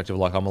the contract of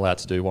like, I'm allowed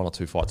to do 1 or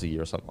 2 fights a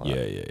year or something like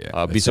that. Yeah.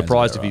 I'd That be sounds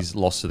surprised if about he's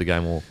lost to the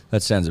game or.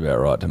 That sounds about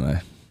right to me.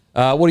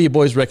 What do you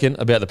boys reckon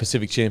about the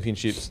Pacific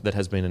Championships that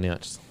has been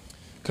announced?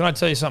 Can I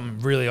tell you something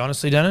really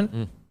honestly,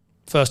 Denon?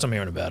 First I'm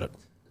hearing about it.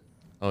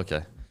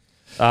 Okay.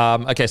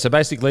 Okay, so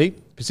basically,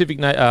 Pacific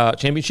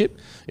Championship,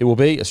 it will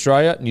be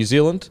Australia, New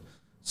Zealand,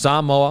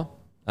 Samoa,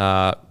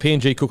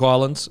 PNG, Cook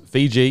Islands,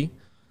 Fiji,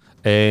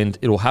 and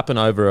it will happen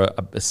over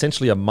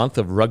essentially a month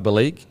of rugby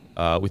league,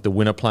 with the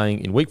winner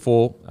playing in week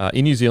 4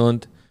 in New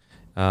Zealand.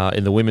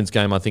 In the women's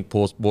game, I think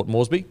Port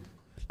Moresby.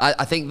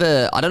 I think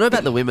I don't know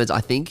about the women's.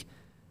 I think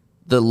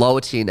the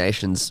lower tier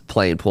nations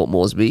play in Port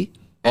Moresby.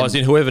 As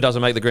in whoever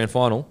doesn't make the grand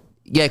final.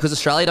 Yeah, because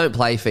Australia don't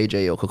play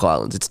Fiji or Cook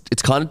Islands.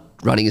 It's kind of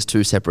running as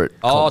 2 separate.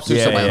 Oh, comps. 2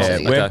 separate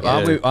Somehow comps.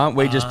 else. Okay. Aren't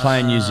we just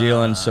playing New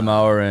Zealand,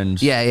 Samoa,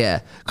 and Yeah.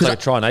 It's like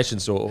a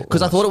Tri-Nations or...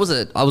 Because I thought it was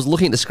I was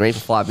looking at the screen for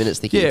 5 minutes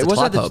thinking it's a was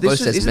that typo. this Both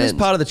sets isn't this men's.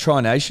 part of the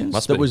Tri-Nations?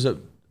 Must that be. was a,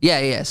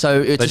 Yeah.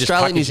 So it's They just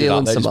Australia, New packaged it up.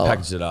 Zealand, they just Samoa.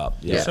 packaged it up.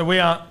 Yeah. So we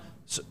are...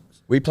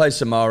 We play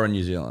Samoa and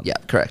New Zealand. Yeah,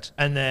 correct.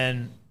 And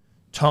then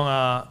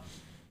Tonga...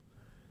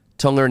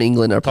 Tonga and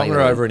England are playing.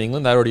 Tonga are over in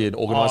England. They already had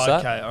organised that.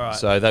 okay, all right.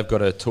 So they've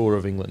got a tour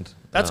of England.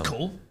 That's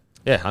cool.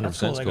 Yeah, 100%. That's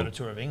cool. It's They cool. got a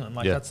tour of England.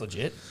 Like, Yeah. that's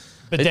legit.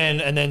 But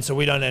then so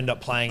we don't end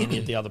up playing any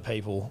of the other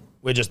people.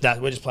 We're just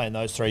playing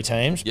those 3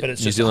 teams, but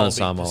it's New just Zealand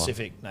a whole and big Samoa.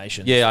 Pacific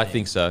nations. Yeah, I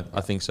thing.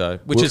 think so.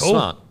 Which is Cool.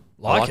 smart.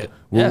 I Like it.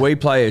 Will Yeah. we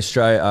play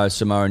Australia,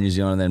 Samoa, and New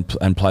Zealand, and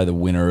then play the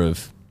winner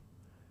of?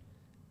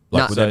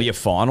 Like, No. would there be a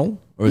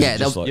final? Or is Yeah, it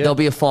just like, there'll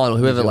be a final.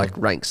 Whoever like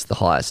ranks the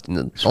highest, and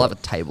then they'll have a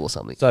table or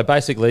something. So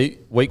basically,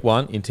 week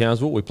 1 in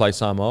Townsville, we play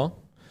Samoa.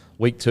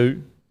 Week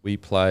 2, we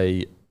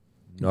play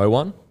no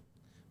one.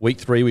 Week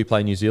 3, we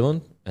play New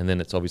Zealand. And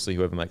then it's obviously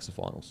whoever makes the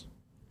finals.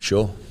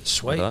 Sure.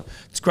 Sweet. Like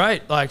It's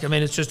great. Like, I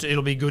mean,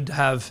 it'll be good to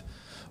have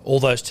all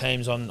those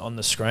teams on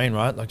the screen,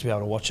 right? Like to be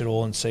able to watch it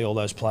all and see all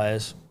those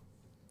players.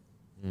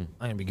 I'm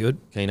going to be good.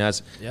 Keen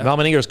as. Yeah. Mal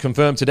Meninga has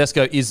confirmed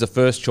Tedesco is the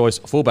first choice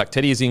fullback.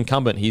 Teddy is the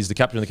incumbent. He's the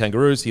captain of the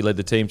Kangaroos. He led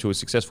the team to a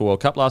successful World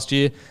Cup last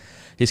year.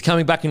 He's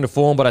coming back into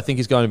form, but I think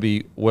he's going to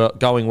be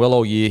going well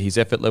all year. His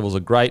effort levels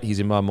are great. He's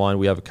in my mind.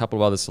 We have a couple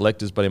of other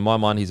selectors, but in my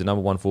mind, he's the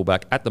number 1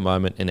 fullback at the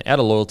moment. And out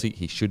of loyalty,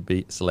 he should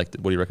be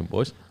selected. What do you reckon,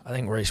 boys? I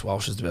think Reece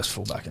Walsh is the best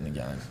fullback in the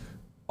game.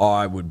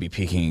 I would be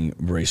picking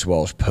Reece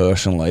Walsh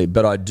personally,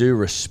 but I do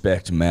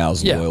respect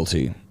Mal's Yeah.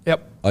 loyalty.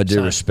 Yep. I do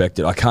Same. respect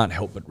it. I can't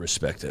help but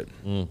respect it.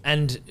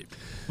 And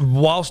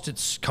whilst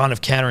it's kind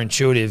of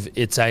counterintuitive,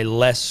 it's a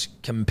less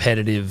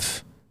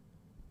competitive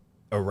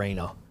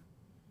arena,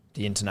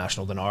 the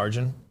international, than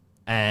Origin.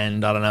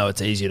 And I don't know,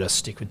 it's easier to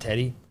stick with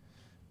Teddy.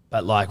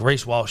 But like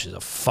Reece Walsh is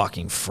a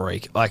fucking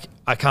freak. Like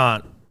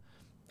I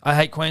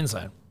hate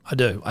Queensland. I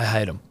do. I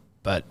hate him.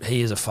 But he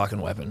is a fucking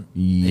weapon.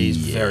 He's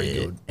very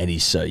good. And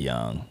he's so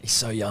young. He's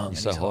so young.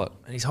 He's and so hot.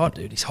 And he's hot,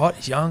 dude. He's hot.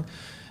 He's young.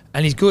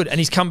 And he's good. And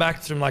he's come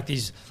back from like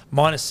these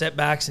minor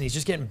setbacks and he's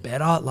just getting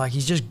better. Like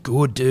he's just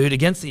good, dude.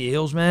 Against the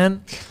Eels,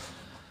 man.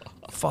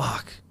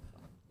 Fuck.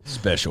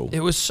 Special. It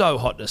was so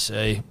hot to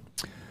see.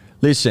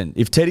 Listen,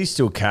 if Teddy's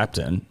still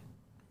captain,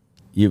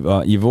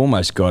 you've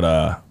almost got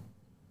a...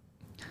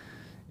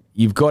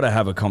 you've got to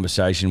have a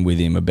conversation with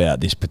him about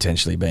this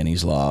potentially being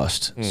his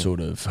last sort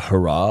of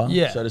hurrah,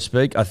 so to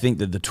speak. I think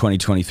that the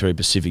 2023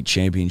 Pacific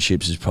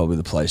Championships is probably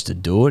the place to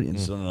do it.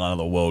 It's not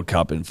another World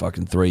Cup in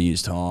fucking 3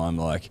 years' time.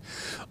 Like,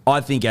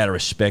 I think out of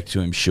respect to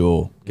him,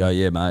 sure, go,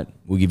 yeah, mate,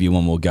 we'll give you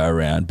one more go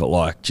around. But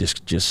like,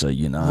 just so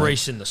you know,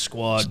 Reece in the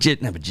squad.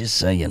 but just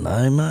so you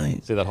know,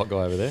 mate. See that hot guy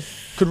over there?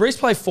 Could Reece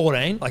play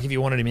 14? Like, if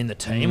you wanted him in the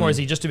team, or is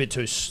he just a bit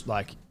too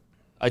like?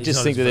 I He's just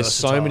not think as that there's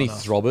so versatile many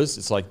enough. throbbers.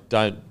 It's like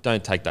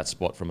don't take that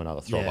spot from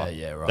another throbber.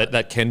 Yeah, right.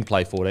 That can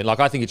play 14. Like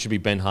I think it should be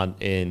Ben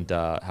Hunt and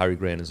Harry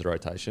Grant as a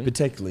rotation.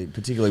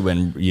 Particularly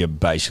when you're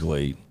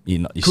basically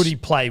Could he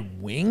play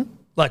wing?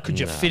 Like, could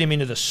you fit him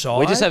into the side?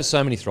 We just have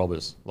so many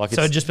throbbers. Like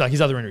so it's, just be like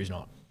his other injury's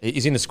not.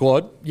 he's in the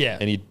squad. Yeah.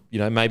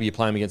 and maybe you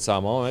play him against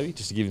Samoa maybe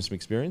just to give him some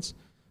experience.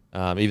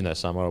 Even though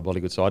Samoa are a bloody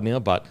good side now,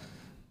 but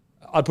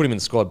I'd put him in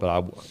the squad. But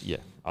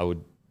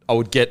I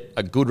would get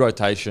a good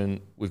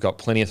rotation. We've got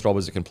plenty of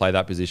throbbers that can play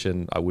that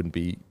position. I wouldn't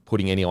be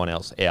putting anyone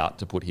else out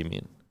to put him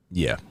in.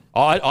 Yeah.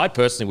 I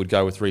personally would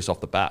go with Reece off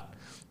the bat.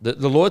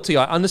 The loyalty,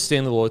 I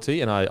understand the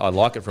loyalty, and I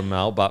like it from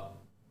Mal, but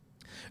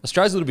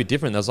Australia's a little bit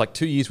different. There was like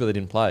 2 years where they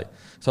didn't play.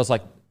 So it's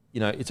like,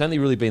 it's only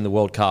really been the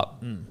World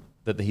Cup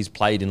that he's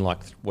played in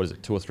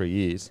 2 or 3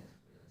 years.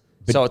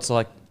 But so it's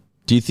like...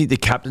 Do you think the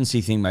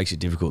captaincy thing makes it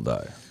difficult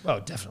though? Oh,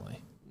 definitly.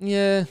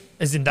 Yeah.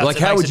 As in, Like,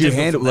 how would you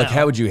handle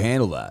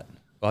that?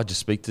 I'd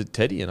just speak to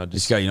Teddy and I'd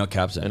Just go, you're not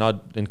captain.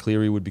 and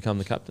Cleary would become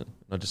the captain.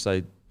 I'd just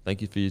say,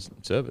 thank you for your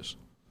service.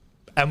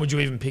 And would you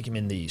even pick him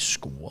in the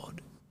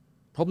squad?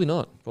 Probably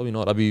not.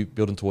 I'd be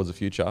building towards the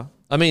future.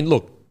 I mean,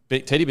 look,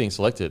 Teddy being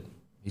selected,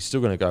 he's still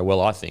going to go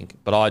well, I think.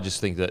 But I just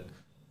think that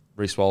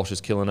Reece Walsh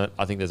is killing it.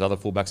 I think there's other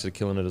fullbacks that are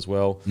killing it as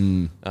well.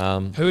 Who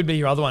would be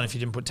your other one if you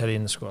didn't put Teddy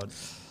in the squad?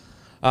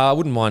 I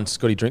wouldn't mind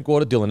Scotty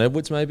Drinkwater, Dylan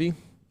Edwards maybe.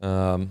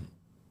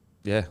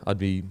 I'd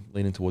be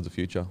leaning towards the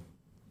future.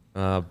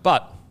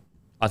 But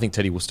I think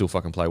Teddy will still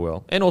fucking play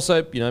well. And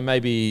also,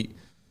 maybe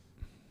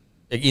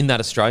in that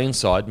Australian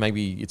side,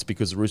 maybe it's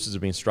because the Roosters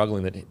have been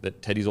struggling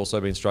that Teddy's also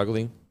been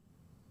struggling.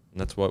 And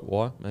that's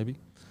why, maybe.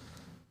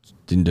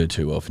 Didn't do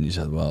too well for New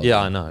South Wales. Yeah,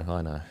 I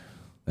know.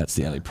 That's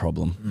the only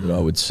problem that I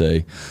would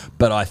see.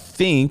 But I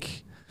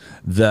think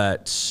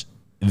that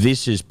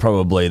this is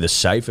probably the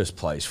safest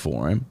place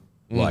for him.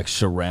 Like,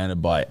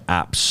 surrounded by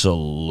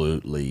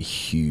absolutely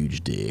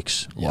huge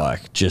dicks.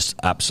 Like, just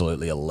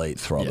absolutely elite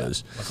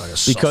throbbers. Like a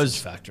sausage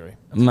factory.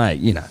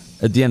 Mate,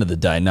 at the end of the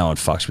day, no one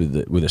fucks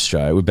with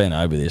Australia. We've been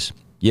over this.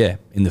 Yeah,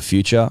 in the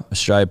future,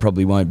 Australia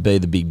probably won't be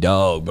the big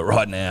dog, but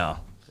right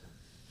now,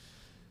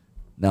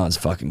 no one's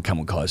fucking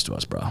coming close to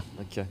us, bro.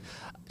 Okay.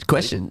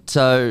 Question.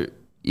 So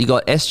you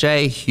got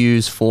SJ,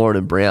 Hughes, Foran,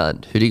 and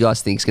Brown. Who do you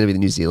guys think is going to be the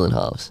New Zealand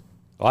halves?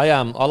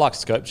 I like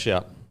Scope's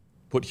shout.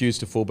 Put Hughes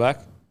to fullback,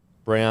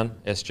 Brown,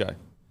 SJ.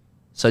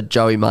 So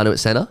Joey Manu at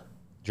centre?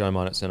 Joe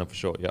Mine at centre for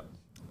sure, yep.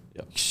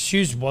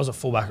 Hughes was a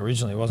fullback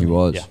originally, wasn't He he?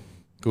 was. Yeah,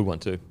 good one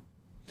too.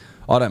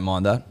 I don't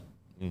mind that.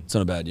 It's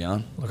not a bad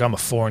yarn. Look, I'm a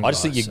foreign guy. I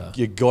just think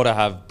you got to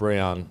have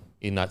Brown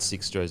in that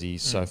 6 jersey.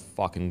 He's so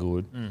fucking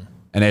good. And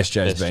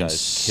SJ's been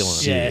SJ's killing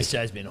it. Yeah,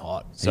 sick. SJ's been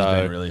hot. He's So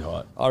been really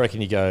hot. I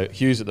reckon you go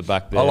Hughes at the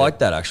back there. I like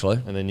that,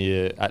 actually. And then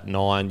you at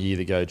 9, you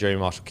either go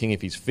Jeremy Marshall King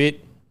if he's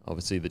fit.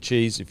 Obviously the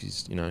Cheese if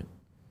he's,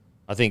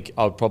 I think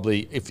I would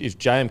probably, if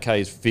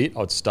JMK is fit,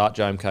 I'd start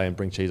JMK and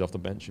bring Cheese off the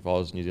bench if I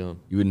was New Zealand.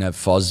 You wouldn't have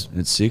Foz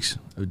at 6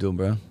 over Dylan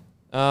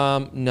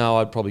Brown? No,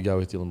 I'd probably go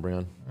with Dylan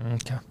Brown.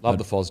 Okay. Love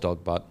the Foz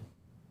dog, but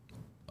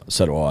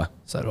So do I.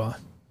 So do I.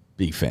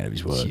 Big fan of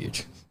his work.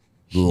 Huge.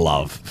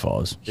 Love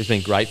Foz. it's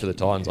been great for the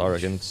Titans, I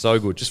reckon. So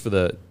good, just for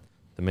the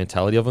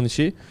mentality of him this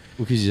year.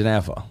 Because he's an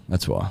alpha.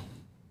 That's why.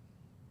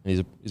 And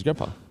he's his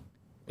grandpa.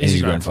 He's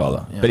his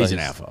grandfather. Yeah. But he's an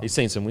alpha. He's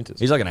seen some winters.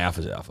 He's like an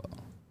alpha's alpha.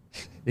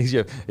 He's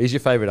your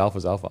favourite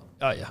alpha's alpha.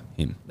 Oh, yeah.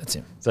 Him. That's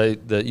him. So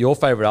your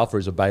favourite alpha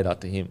is a beta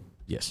to him.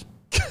 Yes.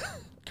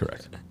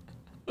 Correct.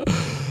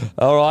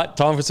 All right,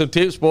 time for some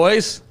tips,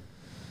 boys.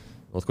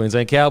 North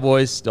Queensland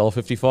Cowboys,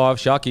 $1.55.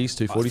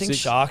 Sharkies, I think $2.46.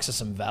 Sharks are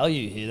some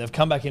value here. They've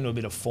come back into a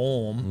bit of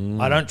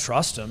form. I don't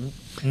trust them.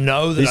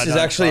 Know that This I is don't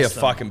actually a trust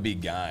them. fucking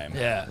big game.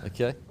 Yeah.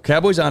 Okay.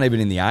 Cowboys aren't even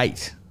in the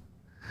 8.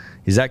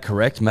 Is that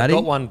correct, Matty?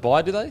 Got one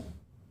bye, do they?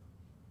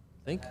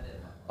 Think?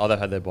 Oh, they've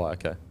had their bye.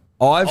 Okay.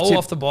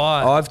 Off the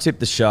bye. I've tipped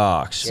the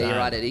Sharks. Yeah, you're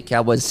right, Eddie.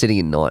 Cowboys are sitting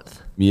in 9th.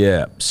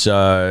 Yeah,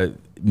 so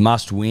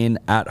must win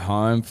at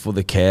home for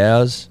the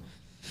Cows.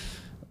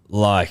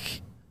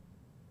 Like,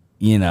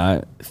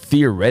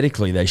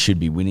 theoretically they should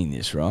be winning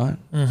this, right?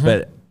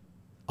 But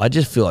I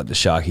just feel like the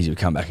Sharkies have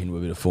come back into a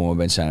bit of form. I've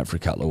been saying it for a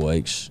couple of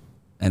weeks,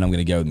 and I'm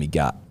going to go with me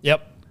gut.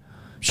 Yep.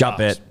 Gut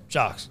bet.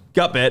 Sharks.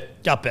 Gut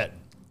bet. Gut bet.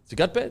 It's a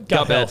gut bet?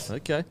 Gut bet. health.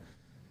 Okay.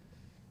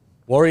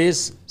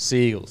 Warriors,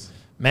 Seagulls.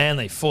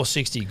 Manly,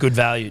 460, good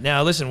value.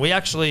 Now, listen,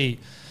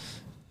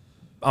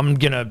 I'm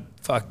going to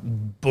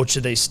butcher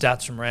these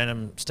stats from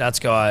random stats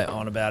guy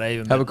on about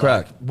even. Have a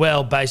crack.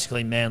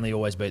 Basically, Manly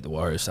always beat the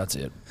Warriors. That's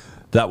it.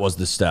 That was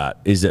the stat,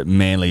 is that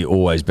Manly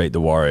always beat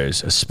the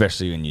Warriors,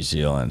 especially in New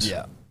Zealand.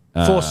 Yeah.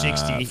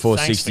 460.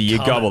 460, you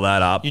gobble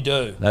that up. You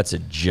do. That's a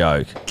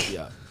joke.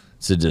 Yeah.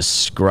 It's a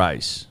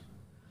disgrace.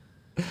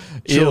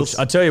 Eels.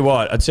 I tell you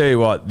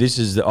what. This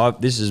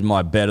is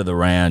my bet of the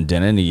round,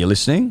 Denon. Are you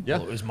listening? Yeah.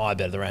 Well, it was my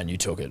bet of the round. You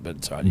took it, but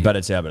it's all right. But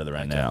it's our bet of the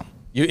round now.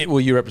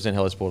 You represent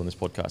Hello Sport on this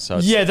podcast,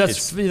 so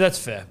that's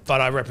fair. But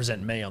I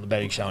represent me on the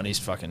betting show, and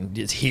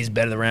it's his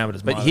bet of the round. But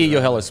it's But my here bet you're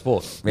of the Hello round.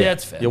 Sport. Yeah,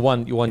 it's fair. You're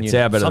one. It's unit. our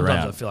bet of the Sometimes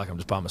round. I feel like I'm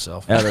just by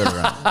myself. Our bet of the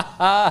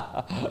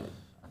round.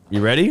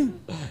 You ready?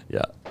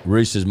 Yeah.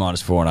 Roosters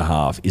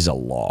 -4.5 is a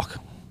lock,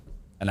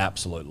 an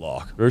absolute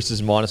lock.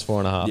 Roosters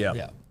 -4.5.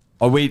 Yeah.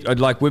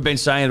 We've been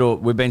saying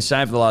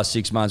for the last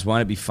 6 months.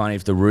 Won't it be funny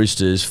if the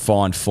Roosters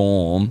find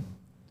form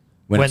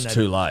when it's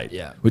too late?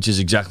 Yeah. Which is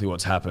exactly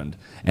what's happened.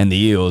 And the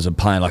Eels are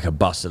playing like a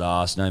busted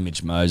ass. No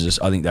Mitch Moses.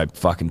 I think they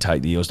fucking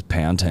take the Eels to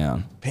Pound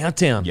Town. Pound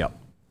Town. Yep.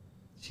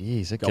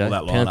 Jeez, okay. Got all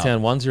that Pound lineup.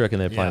 Town ones, you reckon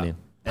they're playing in?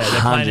 Yeah,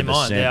 they're playing him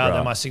on. 100%, They're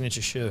bro. my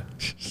signature shoe.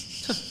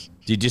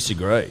 Do you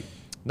disagree?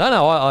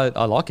 No,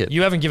 I like it.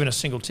 You haven't given a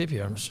single tip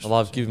here.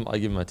 I give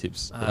him my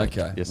tips.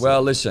 Okay. Yes,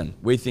 well, sir. listen,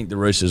 we think the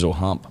Roosters will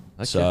hump.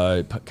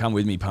 So come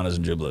with me, punters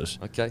and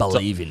dribblers. Okay.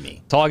 Believe in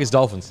me. Tigers,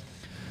 Dolphins.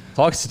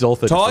 Tigers to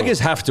Dolphins. Tigers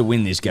have to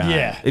win this game.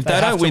 Yeah, If they they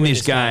have don't to win win this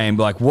this game,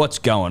 like, what's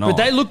going on? But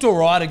they looked all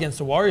right against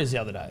the Warriors the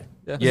other day.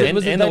 Yeah. Yeah,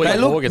 Was it- and and the they week They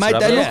before look, against mate,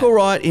 they Rabbitohs? look all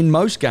right in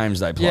most games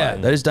they play. Yeah.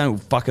 They just don't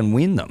fucking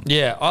win them.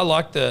 Yeah, I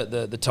like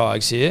the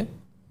Tigers here.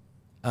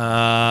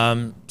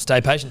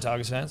 Stay patient,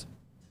 Tigers fans.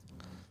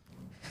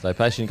 Stay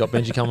patient. Got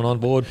Benji coming on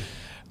board.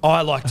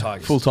 I like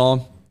Tigers.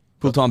 Full-time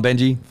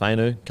Benji.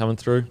 Fainu coming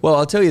through. Well,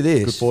 I'll tell you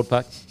this. Good forward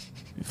pack.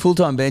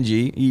 Full-time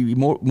Benji,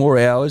 more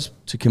hours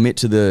to commit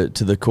to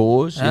the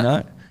cause, you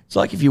know? It's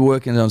like if you're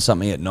working on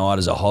something at night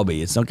as a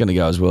hobby, it's not going to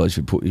go as well as if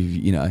you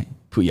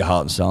put your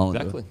heart and soul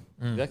into it.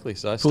 Exactly.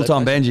 So stay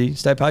Full-time patient. Benji,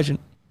 stay patient.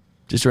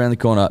 Just around the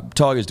corner.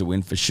 Tigers to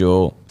win for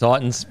sure.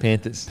 Titans,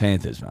 Panthers.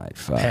 Panthers, mate.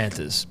 Fuck.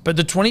 Panthers. But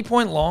the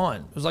 20-point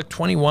line, it was like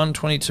 21,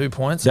 22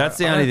 points. That's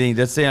the only thing.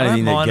 That's the I only don't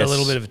thing that mind gets. a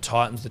little bit of a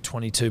Titans, the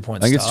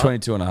 22-point I think it's start.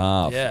 22 and a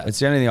half. Yeah. It's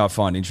the only thing I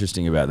find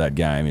interesting about that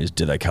game is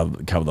do they cover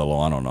the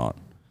line or not?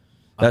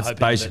 That's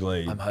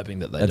I'm hoping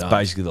that they That's don't.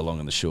 basically the long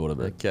and the short of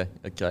it. Okay.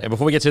 And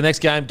before we get to the next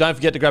game, don't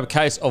forget to grab a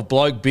case of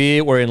Bloke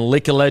beer. We're in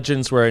Liquor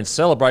Legends. We're in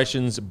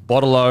Celebrations,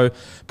 Bottle-O,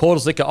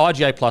 Portals Liquor,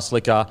 IGA Plus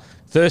Liquor,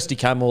 Thirsty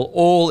Camel,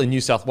 all in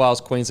New South Wales,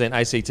 Queensland,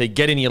 ACT.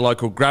 Get in your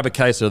local, grab a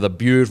case of the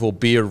beautiful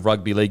beer of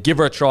rugby league. Give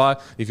her a try.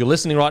 If you're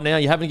listening right now,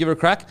 you haven't given her a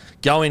crack,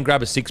 go in,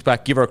 grab a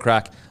six-pack, give her a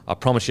crack. I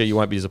promise you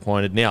won't be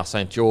disappointed. Now,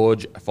 St.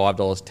 George,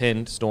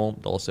 $5.10, Storm,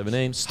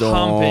 $1.17.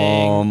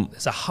 Humping.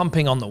 There's a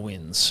humping on the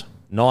wins.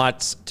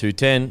 Knights,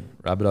 $2.10,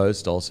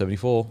 Rabbitohs,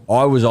 $1.74.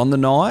 I was on the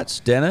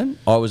Knights, Denon.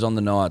 I was on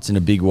the Knights in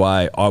a big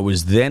way. I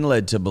was then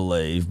led to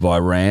believe by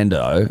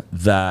Rando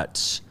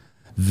that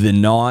the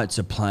Knights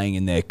are playing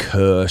in their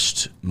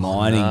cursed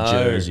mining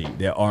jersey,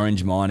 their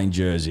orange mining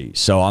jersey.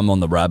 So I'm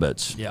on the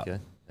Rabbits. Yeah.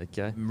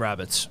 Okay.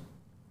 Rabbits.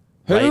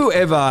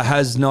 Whoever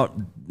has not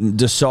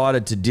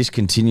decided to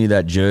discontinue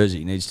that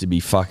jersey needs to be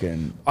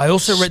fucking. I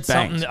also read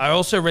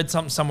spanked.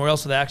 something somewhere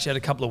else that they actually had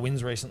a couple of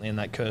wins recently in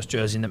that cursed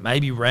jersey, and that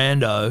maybe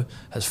Rando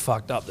has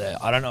fucked up there.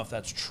 I don't know if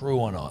that's true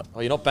or not.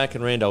 Oh, you're not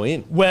backing Rando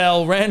in?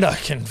 Well, Rando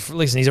can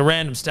listen. He's a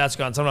random stats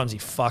guy, and sometimes he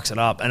fucks it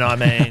up. And I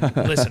mean,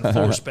 listen,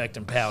 full respect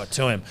and power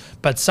to him.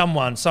 But some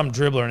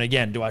dribbler, and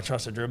again, do I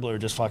trust a dribbler who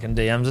just fucking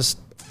DMs us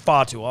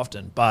far too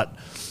often? But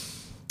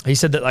he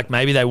said that like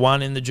maybe they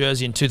won in the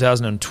jersey in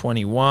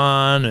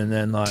 2021, and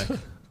then like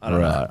I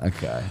don't know.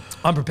 Okay.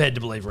 I'm prepared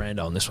to believe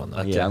Rando on this one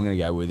though. Yeah, I'm going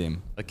to go with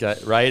him. Okay.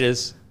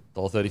 Raiders,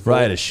 $1.34.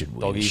 Raiders should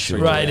win. Doggies,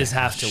 Surely. Raiders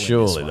have to win.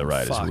 Surely this one. the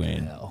Raiders Fucking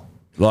win. hell.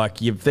 Like,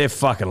 they're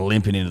fucking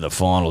limping into the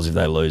finals if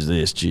they lose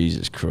this.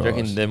 Jesus Do you reckon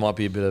Christ. there might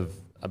be a bit of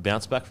a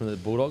bounce back from the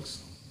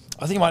Bulldogs?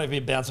 I think it might be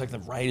a bounce like the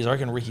Raiders. I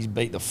reckon Ricky's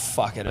beat the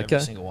fuck out of every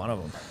single one of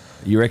them.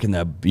 You reckon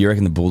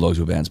the Bulldogs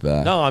will bounce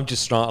back? No, I'm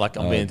just trying. Like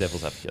I'm being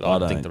devil's advocate. I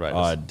don't think the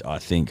Raiders. I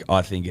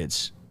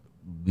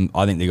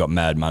think they got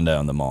Mad Monday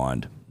on the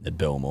mind at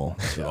Belmore.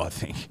 That's what I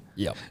think.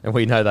 Yep. And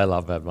we know they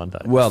love Mad Monday.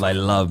 Well, they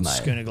love, mate.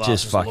 Schooner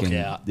glasses, Just fucking look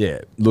out. yeah.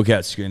 Look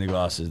out, schooner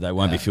glasses. They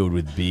won't be filled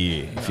with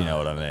beer, if you know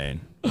what I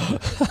mean.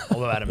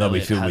 Although Adam They'll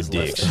be Elliott filled has with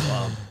left dicks. as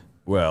well.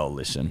 Well,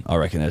 listen, I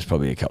reckon there's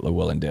probably a couple of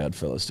well-endowed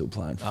fellas still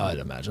playing for I'd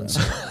imagine so.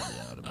 Yeah,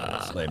 I'd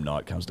imagine. Liam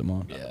Knight comes to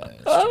mind. Yeah,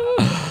 it's true.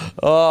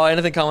 Oh,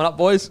 anything coming up,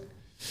 boys? We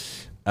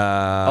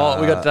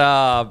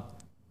got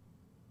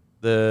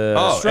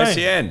the Stream.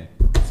 SEN.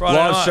 Friday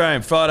Live night.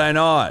 stream, Friday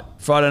night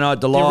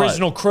The delight.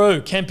 original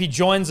crew. Kempy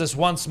joins us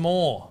once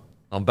more.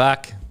 I'm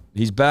back.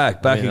 He's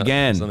back I mean,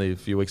 again. It's only a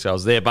few weeks I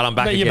was there, but I'm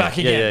back But again. you're back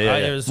again. Yeah.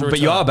 right? It was the But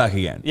you return. are back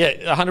again.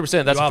 Yeah,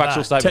 100%. That's You a are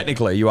factual back. statement.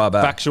 Technically, you are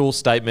back. Factual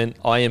statement.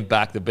 I am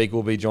back. The Beak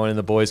will be joining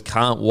the boys.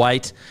 Can't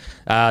wait.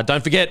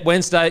 Don't forget,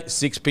 Wednesday,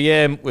 6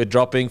 p.m, we're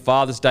dropping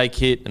Father's Day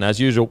kit. And as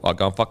usual, I'll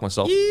go and fuck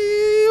myself.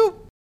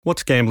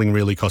 What's gambling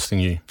really costing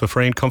you? For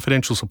free and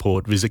confidential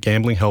support, visit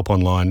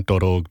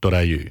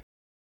gamblinghelponline.org.au.